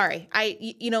 Well, sorry.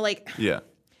 Yeah.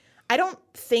 I don't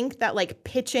think that like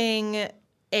pitching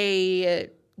a,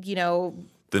 The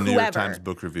New York Times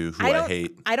book review, who I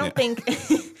hate. I don't think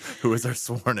who is our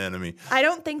sworn enemy. I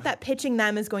don't think that pitching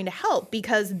them is going to help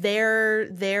because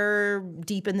they're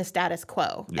deep in the status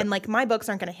quo. Yeah. And like my books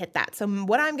aren't going to hit that. So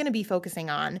what I'm going to be focusing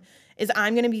on is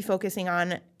I'm going to be focusing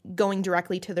on going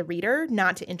directly to the reader,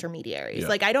 not to intermediaries. Yeah.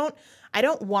 Like I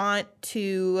don't want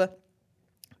to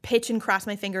pitch and cross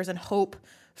my fingers and hope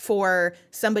for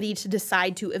somebody to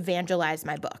decide to evangelize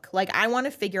my book. Like I want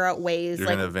to figure out ways. You're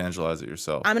like, going to evangelize it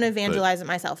yourself. I'm going to evangelize it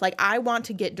myself. Like I want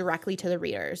to get directly to the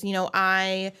readers.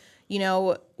 I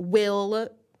will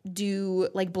do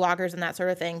like bloggers and that sort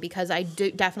of thing because I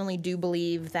definitely do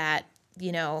believe that,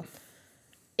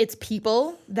 it's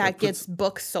people that gets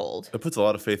books sold. It puts a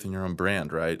lot of faith in your own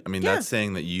brand, right? I mean, that's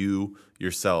saying that you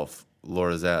yourself,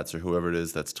 Laura Zatz or whoever it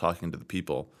is that's talking to the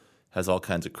people, has all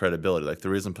kinds of credibility. Like the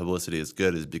reason publicity is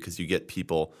good is because you get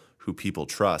people who people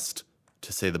trust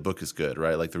to say the book is good,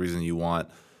 right? Like the reason you want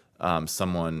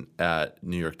someone at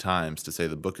New York Times to say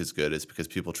the book is good is because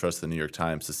people trust the New York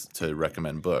Times to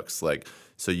recommend books. Like,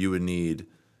 so you would need,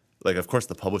 like, of course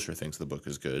the publisher thinks the book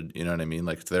is good. You know what I mean?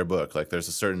 Like it's their book. Like there's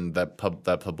a certain, that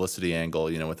publicity angle,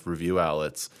 you know, with review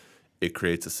outlets, it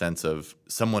creates a sense of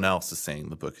someone else is saying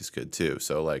the book is good too.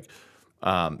 So like,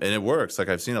 and it works. Like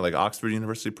I've seen it, like Oxford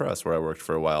University Press, where I worked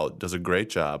for a while, does a great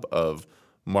job of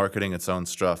marketing its own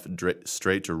stuff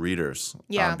straight to readers.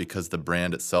 Yeah. Because the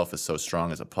brand itself is so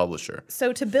strong as a publisher.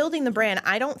 So to building the brand,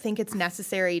 I don't think it's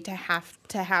necessary to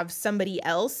have somebody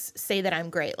else say that I'm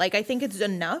great. Like I think it's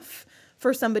enough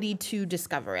for somebody to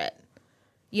discover it.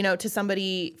 You know, to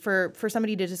somebody for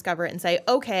somebody to discover it and say,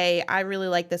 okay, I really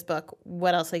like this book.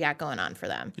 What else I got going on for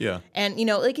them? Yeah. And you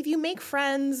know, like if you make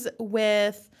friends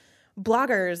with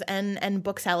bloggers and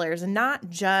booksellers, and not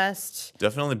just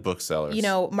definitely booksellers, you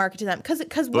know, market to them, because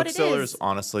what it booksellers, is,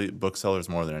 honestly, booksellers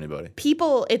more than anybody.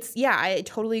 People, it's I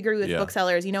totally agree with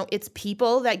booksellers. You know, it's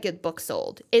people that get books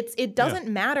sold. It doesn't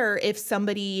matter if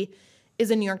somebody is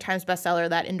a New York Times bestseller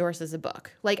that endorses a book.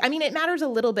 Like, I mean, it matters a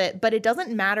little bit, but it doesn't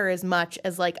matter as much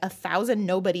as like 1,000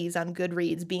 nobodies on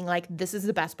Goodreads being like, this is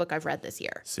the best book I've read this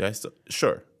year. See,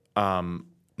 sure. No,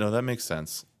 that makes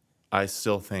sense. I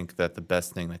still think that the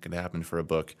best thing that could happen for a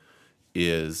book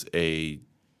is a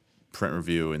print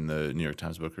review in the New York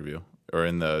Times Book Review or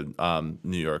in the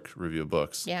New York Review of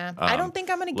Books. Yeah, I don't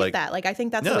think I'm going to get that. Like, I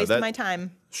think that's a waste of my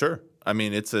time. Sure. I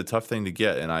mean, it's a tough thing to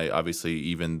get, and I obviously,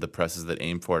 even the presses that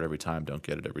aim for it every time don't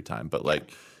get it every time. But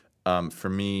like, for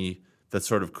me, that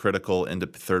sort of critical into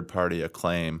third-party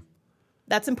acclaim,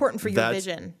 that's important for your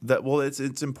vision.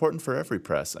 It's important for every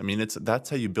press. I mean, that's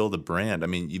how you build a brand. I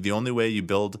mean, the only way you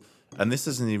build, and this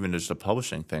isn't even just a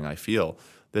publishing thing, I feel.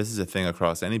 This is a thing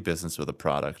across any business with a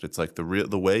product. It's like the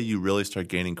way you really start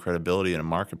gaining credibility in a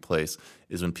marketplace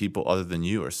is when people other than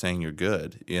you are saying you're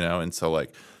good, you know? And so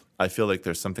like, I feel like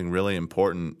there's something really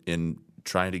important in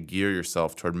trying to gear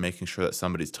yourself toward making sure that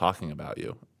somebody's talking about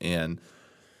you. And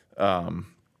I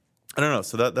don't know.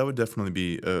 So that would definitely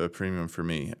be a premium for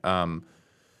me.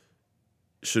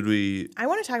 Should we? I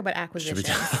want to talk about acquisitions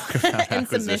and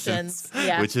submissions.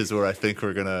 Yeah, which is where I think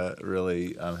we're gonna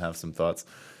really have some thoughts.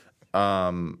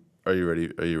 Are you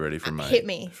ready? Are you ready for my hit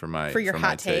me for your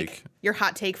hot take? Your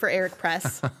hot take for Eric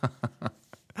Press.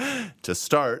 To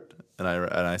start, and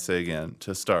I say again,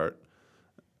 to start.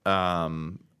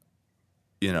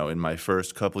 You know, in my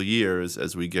first couple years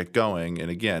as we get going, and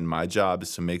again, my job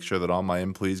is to make sure that all my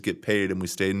employees get paid and we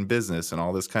stay in business and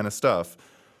all this kind of stuff.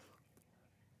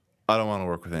 I don't want to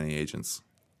work with any agents.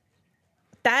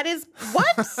 That is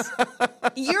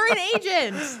what? You're an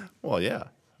agent. Well, yeah.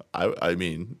 I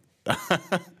mean,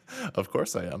 of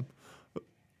course I am.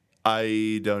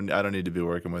 I don't need to be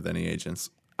working with any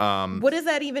agents. What does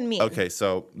that even mean? Okay,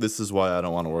 so this is why I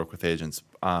don't want to work with agents.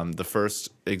 The first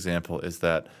example is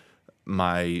that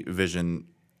my vision,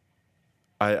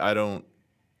 I don't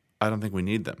think we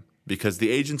need them, because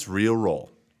the agent's real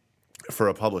role for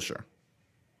a publisher,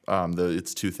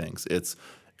 it's two things. It's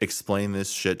explain this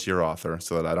shit to your author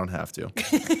so that I don't have to.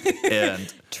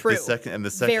 And true.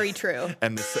 Very true.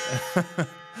 And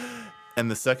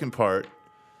the second part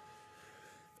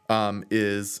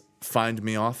is find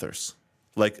me authors.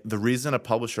 Like, the reason a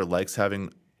publisher likes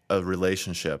having a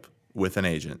relationship with an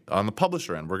agent on the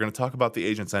publisher end, we're going to talk about the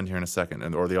agent's end here in a second,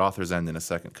 or the author's end in a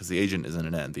second, because the agent isn't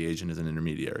an end. The agent is an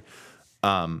intermediary.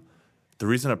 The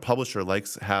reason a publisher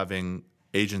likes having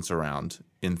agents around,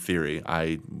 in theory,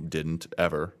 I didn't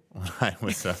ever when I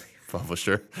was a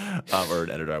publisher or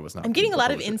an editor. I was not. I'm getting a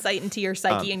lot of insight into your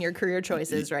psyche and your career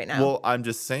choices right now. Well, I'm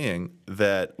just saying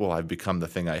that, I've become the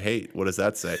thing I hate. What does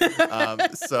that say?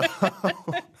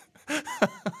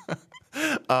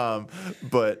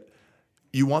 But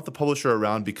you want the publisher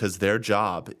around because their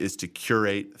job is to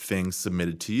curate things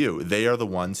submitted to you. They are the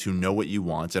ones who know what you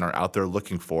want and are out there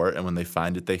looking for it, and when they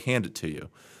find it, they hand it to you.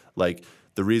 Like,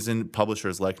 the reason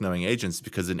publishers like knowing agents is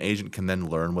because an agent can then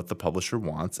learn what the publisher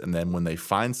wants, and then when they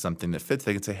find something that fits,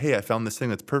 they can say, hey, I found this thing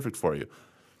that's perfect for you.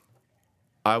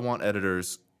 I want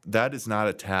editors. That is not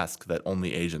a task that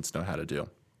only agents know how to do.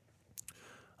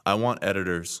 I want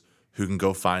editors who can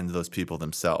go find those people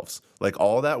themselves. Like,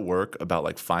 all that work about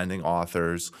like finding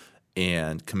authors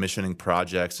and commissioning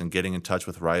projects and getting in touch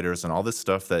with writers and all this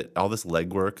stuff, all this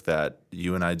legwork that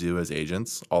you and I do as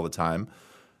agents all the time.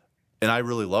 And I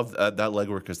really love that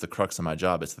legwork is the crux of my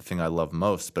job. It's the thing I love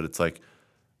most. But it's like,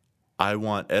 I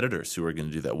want editors who are going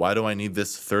to do that. Why do I need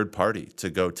this third party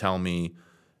to go tell me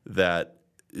that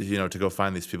to go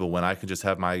find these people when I can just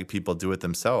have my people do it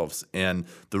themselves. And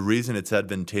the reason it's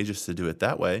advantageous to do it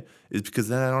that way is because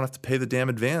then I don't have to pay the damn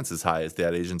advance as high as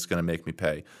that agent's going to make me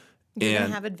pay. You're going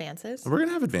to have advances? We're going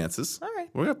to have advances. All right.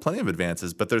 We're going to have plenty of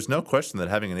advances, but there's no question that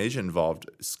having an agent involved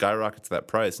skyrockets that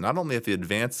price, not only at the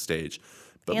advanced stage,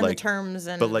 but and the terms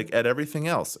and at everything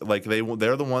else. Like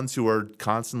they're the ones who are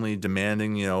constantly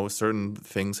demanding, certain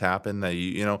things happen that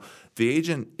the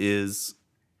agent is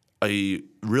a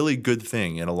really good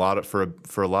thing in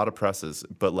for a lot of presses,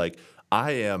 but like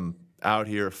I am out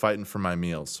here fighting for my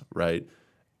meals, right?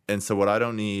 And so what I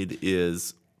don't need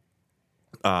is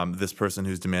this person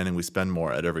who's demanding we spend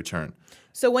more at every turn.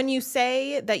 So when you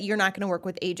say that you're not going to work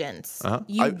with agents,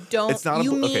 you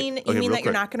mean that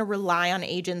you're not going to rely on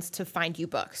agents to find you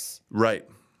books. Right.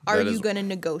 Are you going to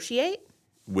negotiate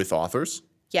with authors?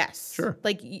 Yes. Sure.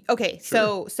 Like, okay.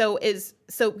 Sure.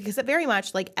 So because it very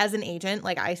much like as an agent,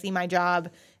 like I see my job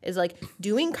is like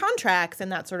doing contracts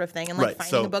and that sort of thing and like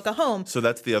finding a book a home. So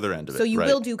that's the other end of it. So you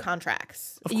will do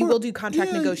contracts. You will do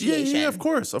contract negotiation. Yeah, of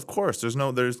course. There's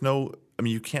no, I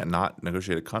mean, you can't not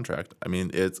negotiate a contract. I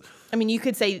mean, you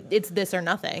could say it's this or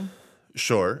nothing.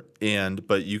 Sure.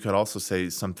 But you could also say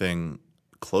something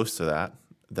close to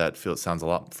that sounds a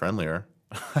lot friendlier.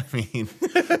 I mean,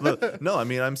 no, I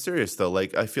mean, I'm serious though.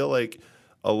 Like, I feel like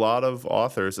a lot of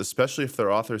authors, especially if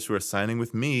they're authors who are signing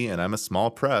with me and I'm a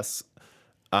small press,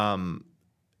 they don't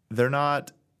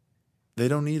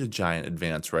need a giant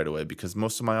advance right away because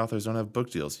most of my authors don't have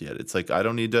book deals yet. It's like, I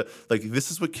don't need to, like, this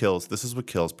is what kills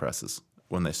presses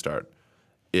when they start.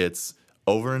 It's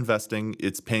over-investing.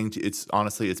 It's paying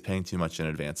too much in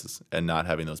advances and not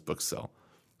having those books sell.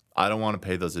 I don't want to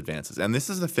pay those advances. And this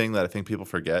is the thing that I think people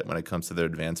forget when it comes to their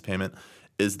advance payment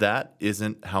is that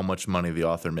isn't how much money the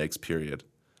author makes, period.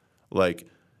 Like,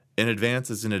 an advance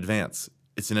is an advance.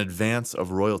 It's an advance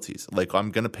of royalties. Like,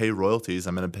 I'm going to pay royalties.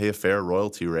 I'm going to pay a fair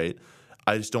royalty rate.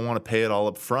 I just don't want to pay it all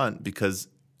up front because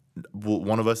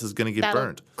one of us is going to get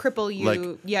burned. Cripple you. Like,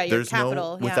 your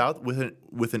capital.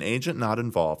 With an agent not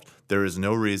involved, there is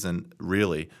no reason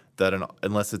really that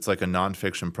unless it's like a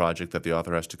nonfiction project that the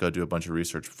author has to go do a bunch of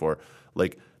research for.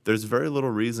 Like, there's very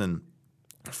little reason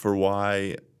for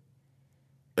why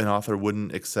an author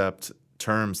wouldn't accept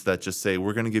terms that just say,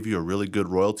 we're going to give you a really good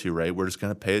royalty rate. We're just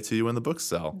going to pay it to you when the books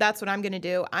sell. That's what I'm going to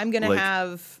do. I'm going to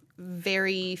have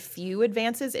very few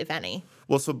advances, if any.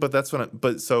 Well,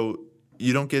 so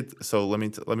you don't get. So let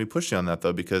me push you on that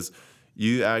though, because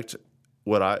you act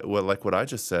what I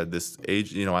just said. This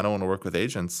age, I don't want to work with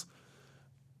agents.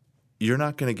 You're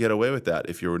not going to get away with that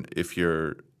if you're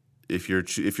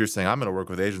saying I'm going to work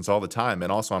with agents all the time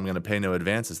and also I'm going to pay no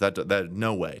advances. That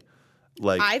no way.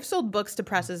 Like, I've sold books to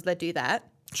presses that do that.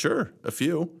 Sure, a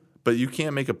few, but you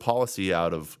can't make a policy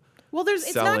out of. Well,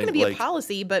 it's not going to be a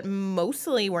policy, but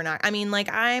mostly we're not. I mean, like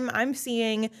I'm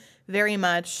seeing very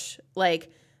much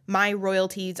like my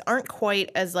royalties aren't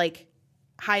quite as like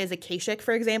high as a Kasich,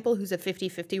 for example, who's a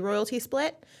 50-50 royalty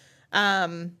split.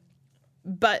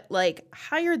 But like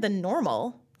higher than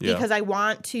normal because I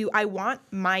want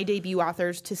my debut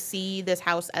authors to see this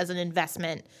house as an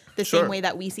investment the same way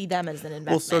that we see them as an investment.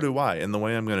 Well, so do I. And the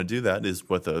way I'm going to do that is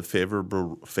with a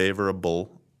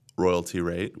favorable royalty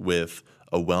rate, with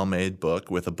a well-made book,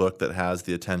 with a book that has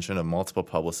the attention of multiple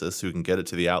publicists who can get it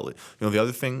to the outlet. The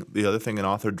other thing an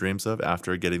author dreams of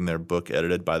after getting their book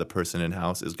edited by the person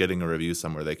in-house is getting a review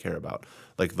somewhere they care about.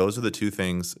 Like, those are the two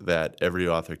things that every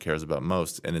author cares about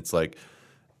most. And it's like,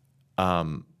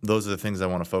 those are the things I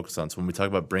want to focus on. So when we talk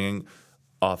about bringing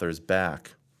authors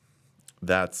back,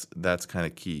 that's kind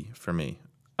of key for me.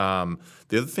 The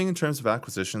other thing in terms of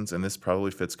acquisitions, and this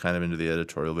probably fits kind of into the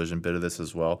editorial vision bit of this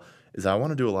as well, is I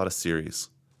want to do a lot of series.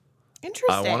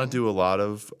 Interesting. I want to do a lot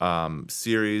of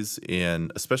series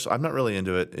especially, I'm not really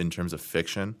into it in terms of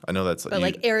fiction. I know that's... But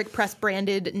like Eric Press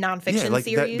branded nonfiction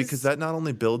series? Because that not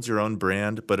only builds your own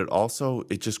brand, but it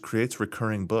just creates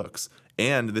recurring books.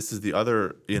 And this is the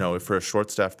other, for a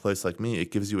short-staffed place like me,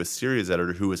 it gives you a series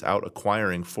editor who is out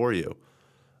acquiring for you.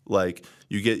 Like,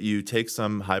 you take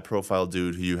some high-profile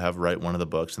dude who you have write one of the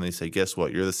books, and they say, guess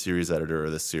what? You're the series editor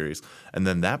of this series. And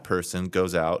then that person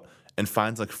goes out and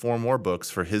finds like 4 more books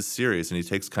for his series, and he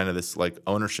takes kind of this like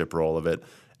ownership role of it.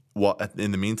 Well,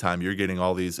 in the meantime, you're getting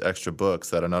all these extra books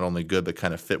that are not only good but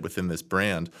kind of fit within this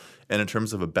brand. And in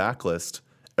terms of a backlist,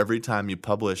 every time you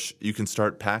publish, you can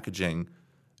start packaging,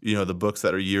 the books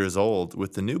that are years old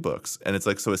with the new books. And it's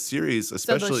like, so a series,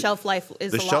 especially... So the shelf life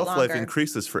is a lot longer. The shelf life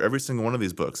increases for every single one of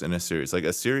these books in a series. Like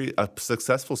a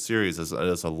successful series is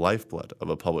a lifeblood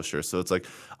of a publisher. So it's like,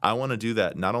 I want to do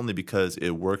that not only because it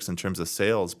works in terms of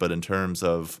sales, but in terms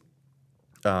of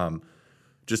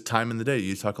just time in the day.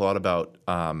 You talk a lot about,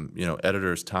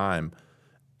 editors' time,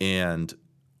 and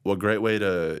a great way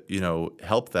to,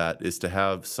 help that is to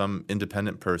have some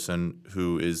independent person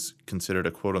who is considered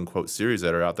a quote unquote series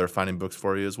editor out there finding books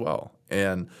for you as well.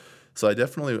 And so I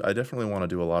definitely want to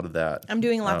do a lot of that. I'm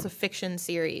doing lots of fiction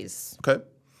series. Okay.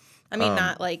 I mean,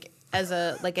 not like as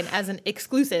an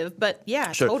exclusive, but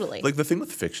yeah, Sure. totally. Like the thing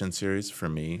with fiction series for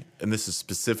me, and this is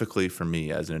specifically for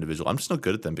me as an individual, I'm just not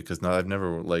good at them because none of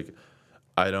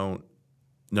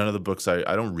the books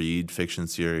I don't read fiction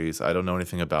series. I don't know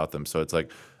anything about them. So it's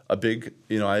like a big,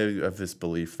 I have this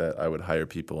belief that I would hire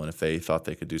people, and if they thought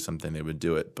they could do something, they would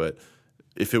do it. But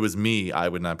if it was me, I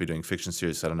would not be doing fiction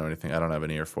series. I don't know anything. I don't have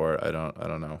an ear for it. I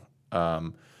don't know.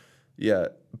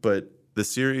 But the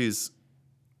series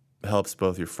helps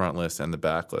both your front list and the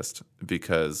back list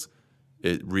because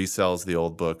it resells the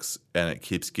old books and it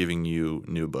keeps giving you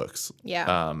new books.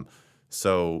 Yeah.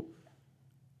 So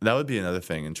that would be another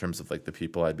thing in terms of like the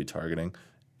people I'd be targeting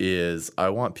is I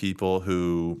want people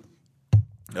who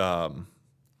have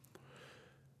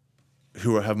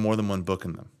more than one book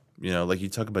in them. Like you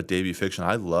talk about debut fiction.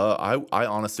 I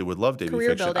honestly would love debut Career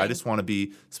fiction. building. I just want to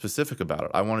be specific about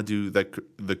it. I want to do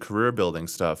the career building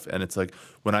stuff. And it's like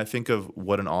when I think of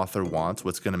what an author wants,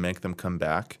 what's going to make them come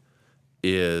back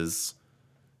is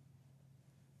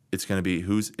it's going to be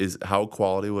how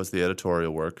quality was the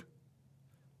editorial work,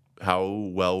 how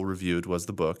well reviewed was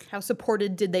the book, How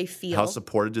supported did they feel?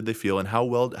 and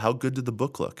how good did the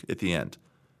book look at the end.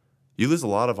 You lose a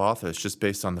lot of authors just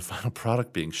based on the final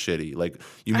product being shitty. Like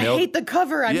I hate the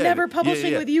cover. I'm never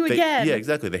publishing with you again. Yeah,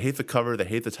 exactly. They hate the cover. They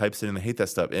hate the typesetting. They hate that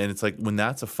stuff. And it's like when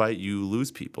that's a fight, you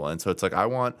lose people. And so it's like I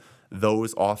want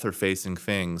those author-facing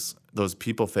things, those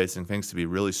people-facing things to be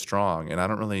really strong. And I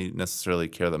don't really necessarily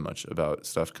care that much about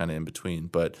stuff kind of in between.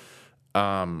 But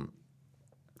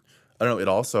I don't know. It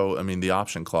also, the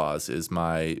option clause is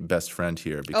my best friend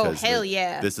here because hell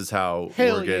yeah. This is how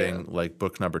Hell we're getting yeah. like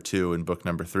book number 2 and book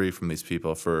number 3 from these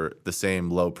people for the same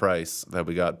low price that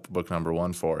we got book number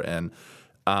 1 for. And,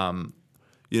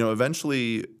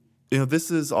 eventually, this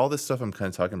is all this stuff I'm kind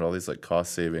of talking about, all these like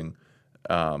cost saving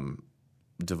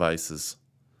devices.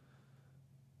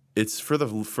 It's for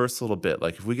the first little bit.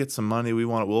 Like if we get some money,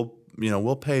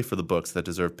 we'll pay for the books that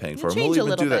deserve paying for. Change We'll a even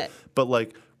little do that. bit. But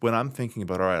like when I'm thinking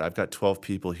about, all right, I've got 12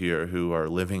 people here who are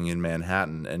living in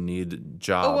Manhattan and need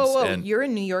jobs. Whoa. And, You're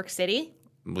in New York City?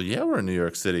 well, yeah, we're in New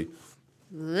York City.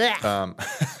 Blech.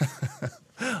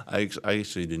 I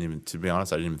actually didn't even, to be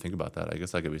honest, I didn't even think about that. I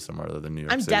guess I could be somewhere other than New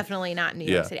York I'm City. definitely not in New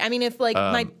York Yeah. City. I mean, if like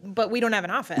but we don't have an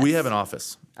office. We have an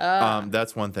office.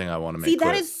 That's one thing I want to make See,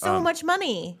 clear. that is so much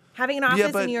money. Having an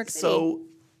office in New York City.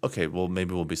 Okay, well,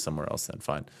 maybe we'll be somewhere else then.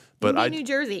 Fine. But Maybe New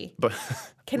Jersey. But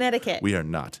Connecticut. we are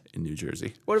not in New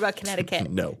Jersey. What about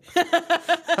Connecticut? No.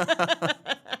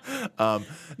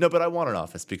 No, but I want an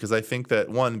office because I think that,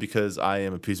 one, because I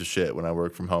am a piece of shit when I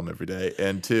work from home every day,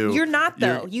 and two, You're not,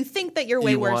 though. You think that you're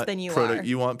way worse than you are.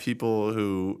 You want people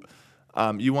who,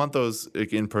 you want those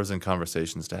like, in-person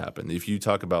conversations to happen. If you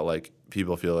talk about like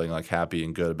people feeling like happy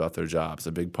and good about their jobs,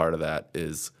 a big part of that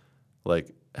is like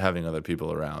having other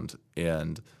people around.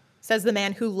 And says the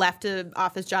man who left an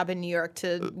office job in New York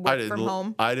to work from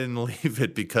home. I didn't leave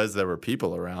it because there were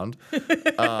people around.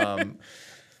 I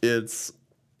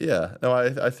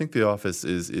think the office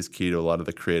is key to a lot of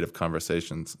the creative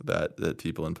conversations that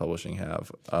people in publishing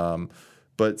have.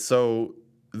 But so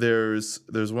there's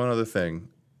one other thing.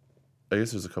 I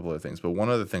guess there's a couple other things, but one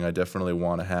other thing I definitely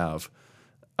want to have.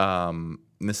 And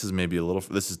this is maybe a little.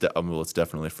 This is it's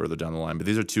definitely further down the line. But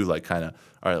these are two like kind of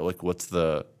all right. Like what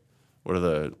are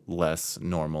the less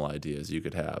normal ideas you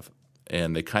could have?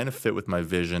 And they kind of fit with my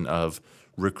vision of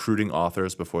recruiting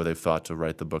authors before they've thought to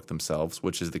write the book themselves,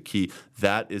 which is the key.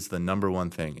 That is the number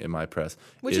one thing in my press.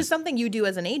 Which is something you do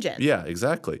as an agent. Yeah,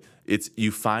 exactly. It's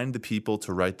you find the people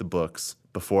to write the books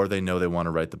before they know they want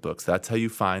to write the books. That's how you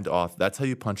find that's how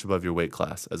you punch above your weight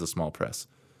class as a small press.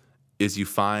 Is you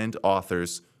find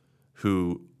authors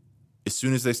who, as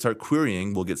soon as they start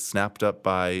querying, will get snapped up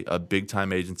by a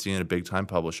big-time agency and a big-time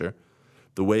publisher.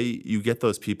 The way you get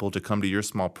those people to come to your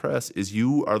small press is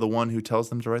you are the one who tells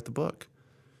them to write the book.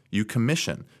 You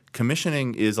commission.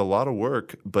 Commissioning is a lot of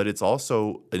work, but it's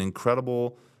also an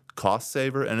incredible cost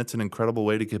saver, and it's an incredible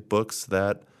way to get books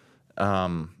that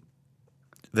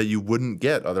that you wouldn't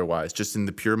get otherwise, just in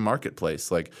the pure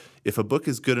marketplace. Like, if a book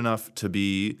is good enough to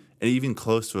be even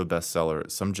close to a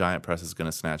bestseller, some giant press is going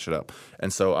to snatch it up.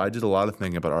 And so I did a lot of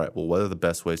thinking about, all right, well, what are the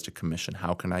best ways to commission?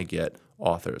 How can I get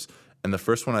authors? And the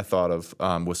first one I thought of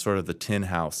was sort of the Tin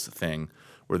House thing,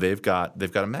 where they've got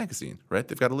a magazine, right?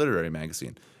 They've got a literary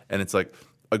magazine. And it's like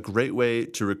a great way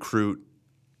to recruit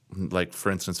like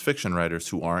for instance, fiction writers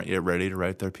who aren't yet ready to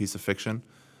write their piece of fiction,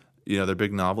 their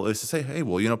big novel, is to say, hey,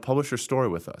 well, publish your story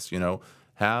with us,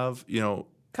 have,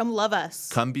 Come love us.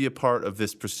 come be a part of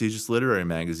this prestigious literary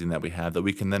magazine that we have that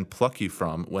we can then pluck you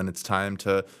from when it's time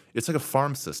to. It's like a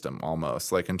farm system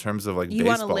almost, like in terms of like You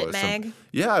baseball. want a lit or mag? something.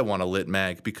 Yeah, I want a lit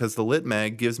mag because the lit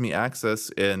mag gives me access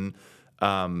in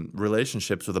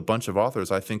relationships with a bunch of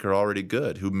authors I think are already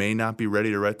good who may not be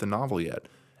ready to write the novel yet.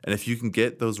 And if you can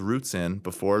get those roots in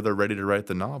before they're ready to write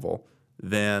the novel,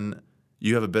 then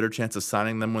you have a better chance of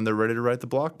signing them when they're ready to write the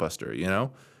blockbuster.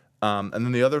 And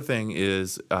then the other thing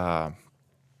is.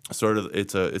 Sort of,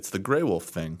 it's the Grey Wolf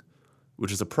thing,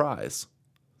 which is a prize.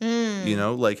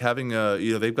 Like having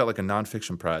they've got like a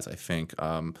nonfiction prize, I think,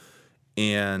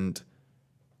 and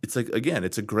it's like again,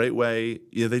 it's a great way.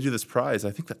 They do this prize.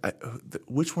 I think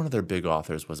which one of their big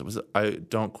authors was it? I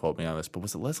don't quote me on this, but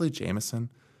was it Leslie Jameson?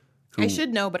 I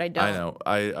should know, but I don't. I know.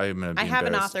 I'm gonna be I have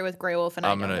an embarrassed. author with Grey Wolf, and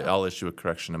I'll issue a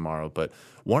correction tomorrow. But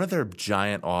one of their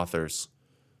giant authors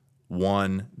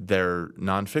won their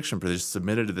nonfiction prize. They just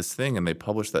submitted to this thing, and they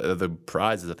published the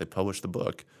prize is that they published the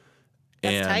book.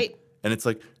 That's tight. And it's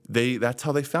like that's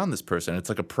how they found this person. It's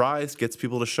like a prize gets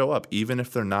people to show up, even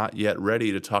if they're not yet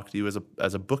ready to talk to you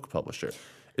as a book publisher.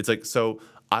 It's like, so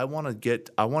I want to get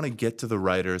to the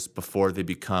writers before they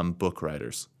become book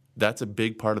writers. That's a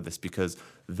big part of this because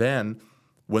then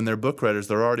when they're book writers,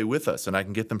 they're already with us, and I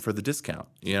can get them for the discount.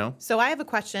 So I have a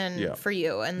question for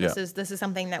you, and this is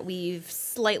something that we've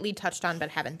slightly touched on but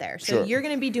haven't there. So Sure. You're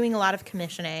going to be doing a lot of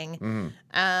commissioning.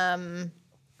 Are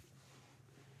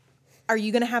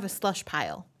you going to have a slush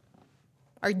pile?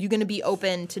 Are you going to be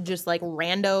open to just like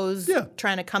randos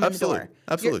trying to come in the door?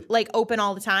 Absolutely. You're, like open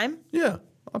all the time? Yeah,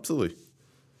 absolutely.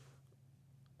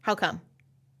 How come?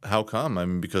 How come? I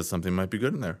mean, because something might be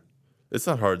good in there. It's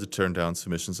not hard to turn down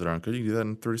submissions that aren't good. You can do that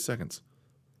in 30 seconds.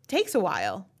 Takes a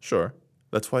while. Sure.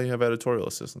 That's why you have editorial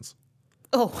assistants.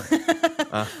 Oh.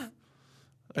 I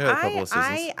got a couple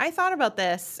assistants. I thought about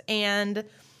this, and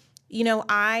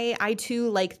I too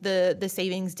like the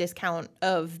savings discount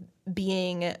of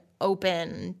being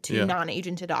open to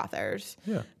non-agented authors,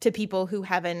 to people who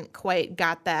haven't quite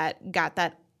got that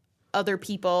other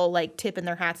people like tipping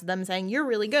their hats at them saying you're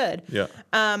really good. Yeah.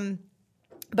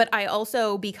 But I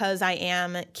also, because I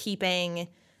am keeping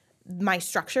my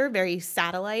structure very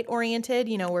satellite oriented,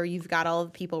 where you've got all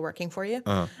the people working for you,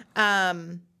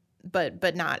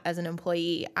 but not as an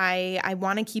employee, I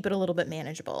want to keep it a little bit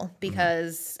manageable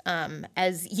because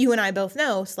as you and I both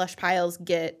know, slush piles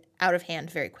get out of hand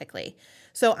very quickly.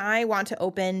 So I want to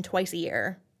open twice a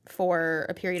year for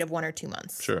a period of 1 or 2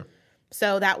 months. Sure.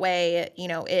 So that way,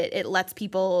 it lets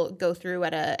people go through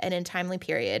at an untimely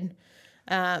period.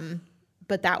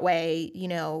 But that way,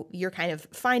 you're kind of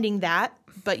finding that,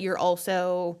 but you're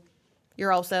also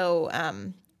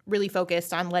really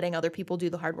focused on letting other people do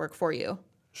the hard work for you.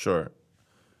 Sure.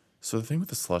 So the thing with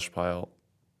the slush pile,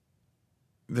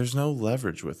 there's no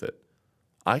leverage with it.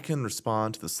 I can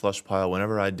respond to the slush pile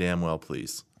whenever I damn well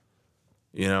please.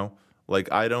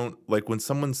 I don't like when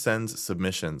someone sends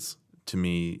submissions to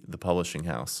me, the publishing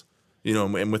house.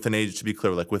 And with an agent, to be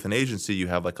clear, like with an agency, you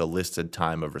have like a listed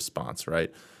time of response, right?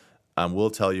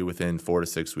 We'll tell you within 4 to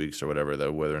 6 weeks or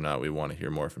whatever whether or not we want to hear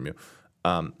more from you.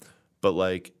 But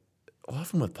like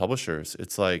often with publishers,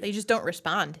 it's like they just don't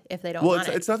respond if they don't want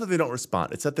it. It's not that they don't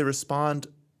respond. It's that they respond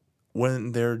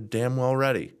when they're damn well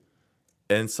ready.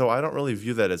 And so I don't really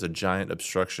view that as a giant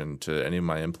obstruction to any of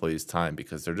my employees' time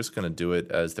because they're just going to do it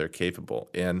as they're capable.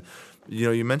 And,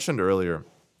 you mentioned earlier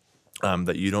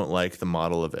that you don't like the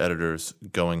model of editors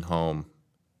going home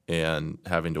and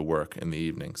having to work in the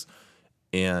evenings.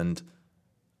 And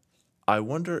I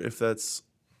wonder if that's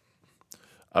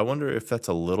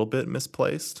a little bit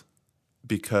misplaced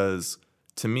because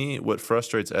to me, what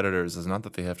frustrates editors is not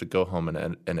that they have to go home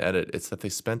and edit. It's that they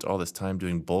spent all this time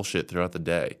doing bullshit throughout the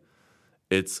day.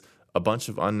 It's a bunch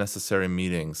of unnecessary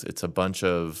meetings. It's a bunch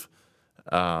of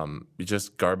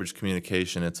just garbage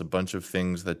communication. It's a bunch of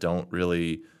things that don't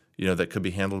really, that could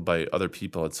be handled by other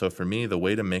people. And so for me, the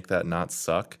way to make that not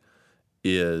suck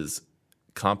is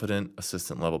competent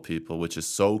assistant level people, which is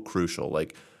so crucial.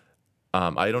 Like,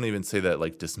 I don't even say that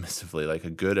like dismissively. Like a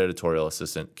good editorial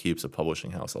assistant keeps a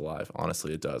publishing house alive.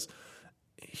 Honestly, it does.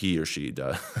 He or she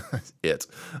does it.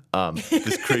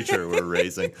 This creature we're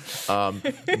raising.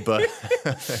 But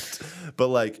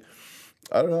like,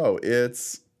 I don't know.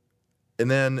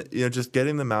 And then, just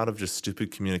getting them out of just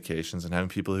stupid communications and having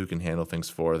people who can handle things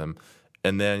for them.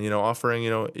 And then, offering,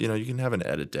 you can have an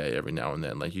edit day every now and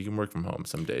then. Like you can work from home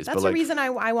some days. That's but the like, reason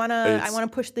I want to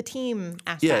push the team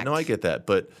aspect. Yeah, no, I get that.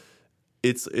 But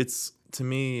it's to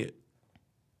me,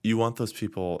 you want those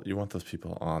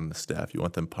people on the staff. You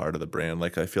want them part of the brand.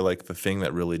 Like, I feel like the thing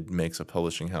that really makes a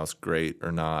publishing house great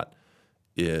or not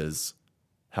is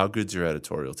how good's your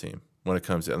editorial team when it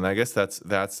comes to, and I guess that's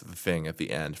the thing at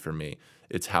the end for me.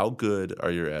 It's how good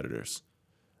are your editors?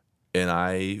 And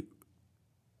I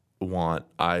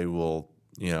will,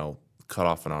 cut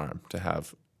off an arm to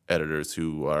have editors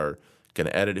who are going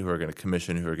to edit, who are going to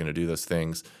commission, who are going to do those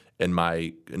things. And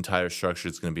my entire structure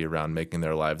is going to be around making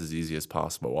their lives as easy as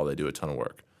possible while they do a ton of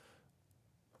work.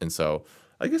 And so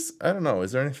I guess, I don't know,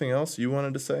 is there anything else you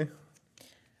wanted to say?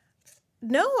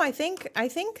 No, I think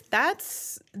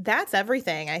that's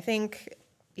everything. I think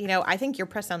your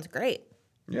press sounds great.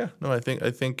 Yeah, no, I think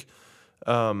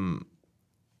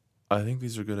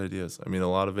these are good ideas. I mean,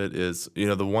 a lot of it is,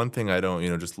 the one thing I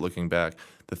don't, just looking back,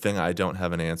 the thing I don't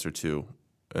have an answer to,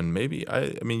 and maybe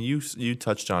you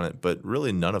touched on it, but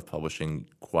really none of publishing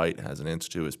quite has an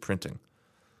answer to is printing.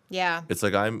 Yeah. It's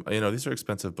like these are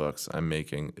expensive books I'm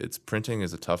making. Printing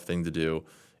is a tough thing to do.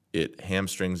 It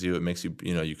hamstrings you. It makes you,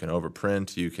 you can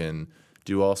overprint. You can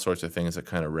do all sorts of things that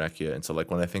kind of wreck you. And so,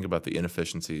 like, when I think about the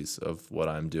inefficiencies of what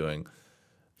I'm doing,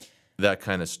 that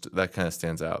kind of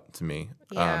stands out to me.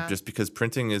 Yeah. Just because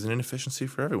printing is an inefficiency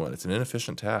for everyone. It's an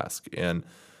inefficient task, and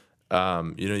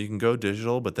you can go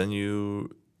digital, but then you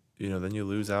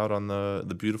lose out on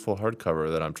the beautiful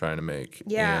hardcover that I'm trying to make.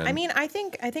 Yeah, And I mean, I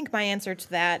think my answer to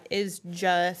that is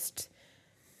just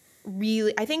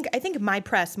really, I think my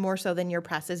press, more so than your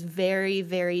press, is very,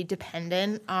 very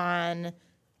dependent on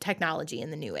technology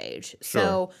in the new age. Sure.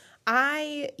 So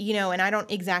and I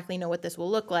don't exactly know what this will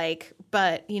look like,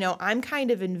 but, I'm kind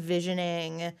of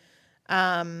envisioning,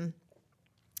 not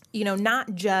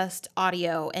just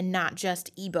audio and not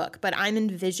just ebook, but I'm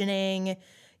envisioning,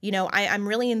 I'm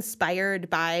really inspired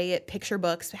by picture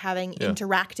books having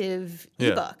interactive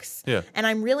ebooks. Yeah. And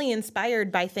I'm really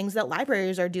inspired by things that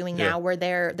libraries are doing now where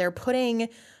they're putting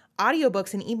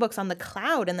audiobooks and ebooks on the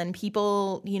cloud, and then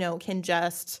people, can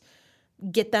just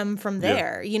get them from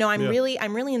there. I'm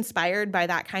really inspired by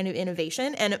that kind of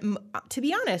innovation. And to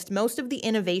be honest, most of the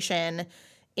innovation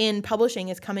in publishing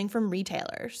is coming from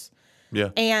retailers. Yeah.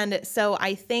 And so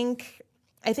I think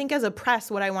as a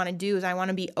press, what I want to do is I want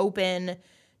to be open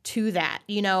to that.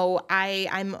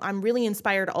 I'm really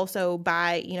inspired also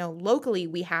by, locally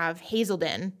we have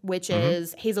Hazelden, which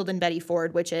is Hazelden Betty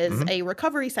Ford, which is a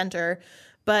recovery center,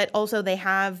 but also they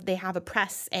have a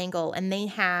press angle, and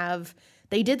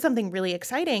they did something really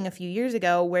exciting a few years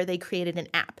ago where they created an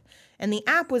app. And the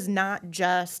app was not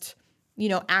just,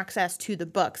 access to the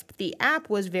books, but the app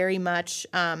was very much,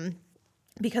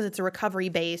 because it's a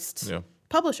recovery-based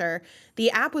publisher, the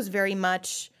app was very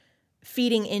much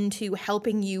feeding into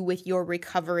helping you with your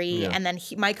recovery. And then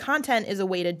my content is a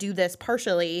way to do this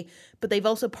partially, but they've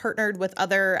also partnered with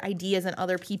other ideas and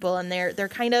other people, and they're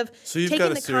kind of taking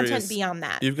the content beyond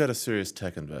that. You've got a serious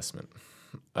tech investment.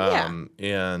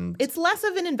 And it's less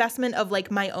of an investment of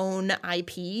like my own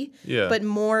IP, but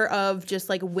more of just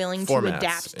like willing to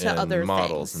adapt to other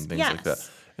models things. And things like that.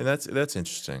 And that's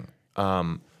interesting.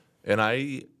 And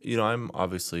I'm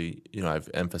obviously, I've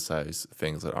emphasized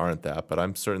things that aren't that, but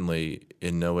I'm certainly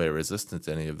in no way resistant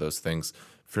to any of those things.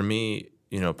 For me,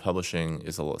 publishing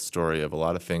is a story of a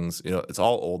lot of things. It's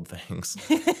all old things,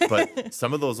 but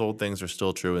some of those old things are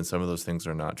still true and some of those things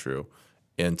are not true.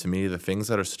 And to me, the things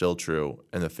that are still true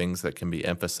and the things that can be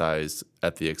emphasized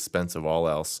at the expense of all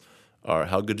else are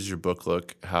how good does your book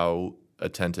look? How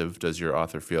attentive does your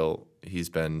author feel he's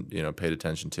been, paid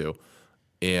attention to?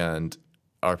 And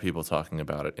are people talking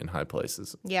about it in high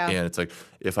places? Yeah. And it's like,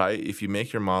 if you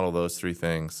make your model those three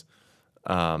things,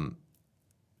 in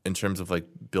terms of like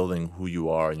building who you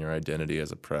are and your identity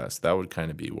as a press, that would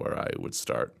kind of be where I would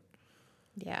start.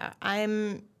 Yeah.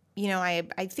 I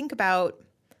think about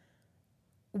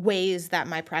ways that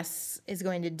my press is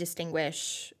going to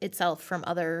distinguish itself from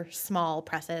other small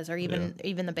presses or even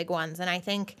the big ones. And I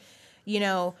think,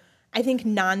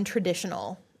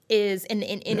 non-traditional is an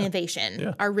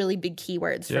innovation are really big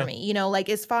keywords for me. Like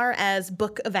as far as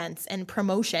book events and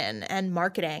promotion and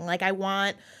marketing, like I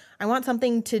want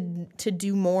something to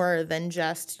do more than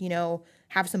just,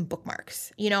 have some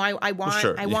bookmarks. I want,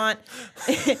 Sure. I want,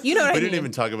 you know what I mean? We didn't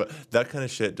even talk about that kind of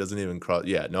shit. Doesn't even cross.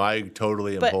 Yeah, no, I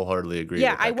totally and wholeheartedly agree.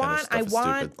 Yeah, that I kind of stuff is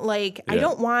stupid. I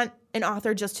don't want an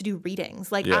author just to do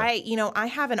readings. Like I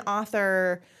have an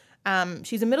author.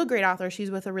 She's a middle grade author.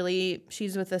 She's with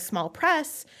a small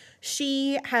press.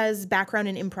 She has background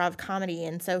in improv comedy,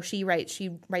 and so she writes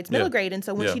middle grade. And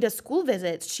so when she does school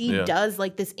visits, she does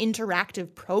like this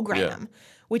interactive program,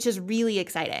 which is really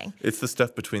exciting. It's the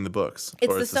stuff between the books.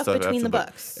 It's the stuff between the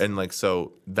books. And like,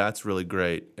 so that's really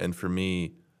great. And for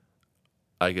me,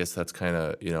 I guess that's kind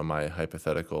of, my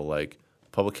hypothetical, like,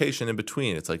 publication in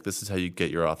between. It's like, this is how you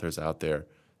get your authors out there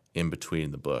in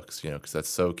between the books, because that's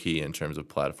so key in terms of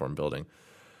platform building.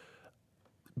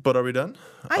 But are we done?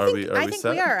 I think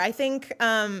set? we are. I think,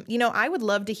 I would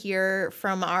love to hear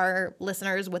from our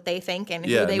listeners what they think and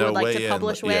who they would like to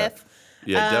publish with.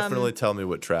 Yeah, definitely tell me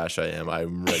what trash I am.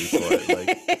 I'm ready for it.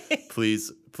 Like,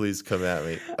 please come at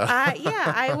me.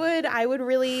 I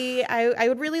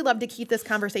would really love to keep this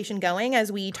conversation going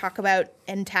as we talk about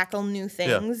and tackle new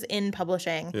things in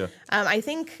publishing. Yeah. I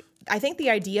think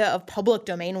the idea of public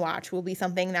domain watch will be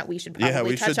something that we should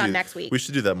probably touch on next week. We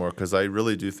should do that more because I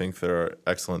really do think there are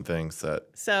excellent things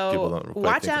that people don't quite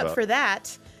watch think out about. for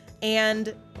that,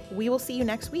 and we will see you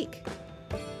next week.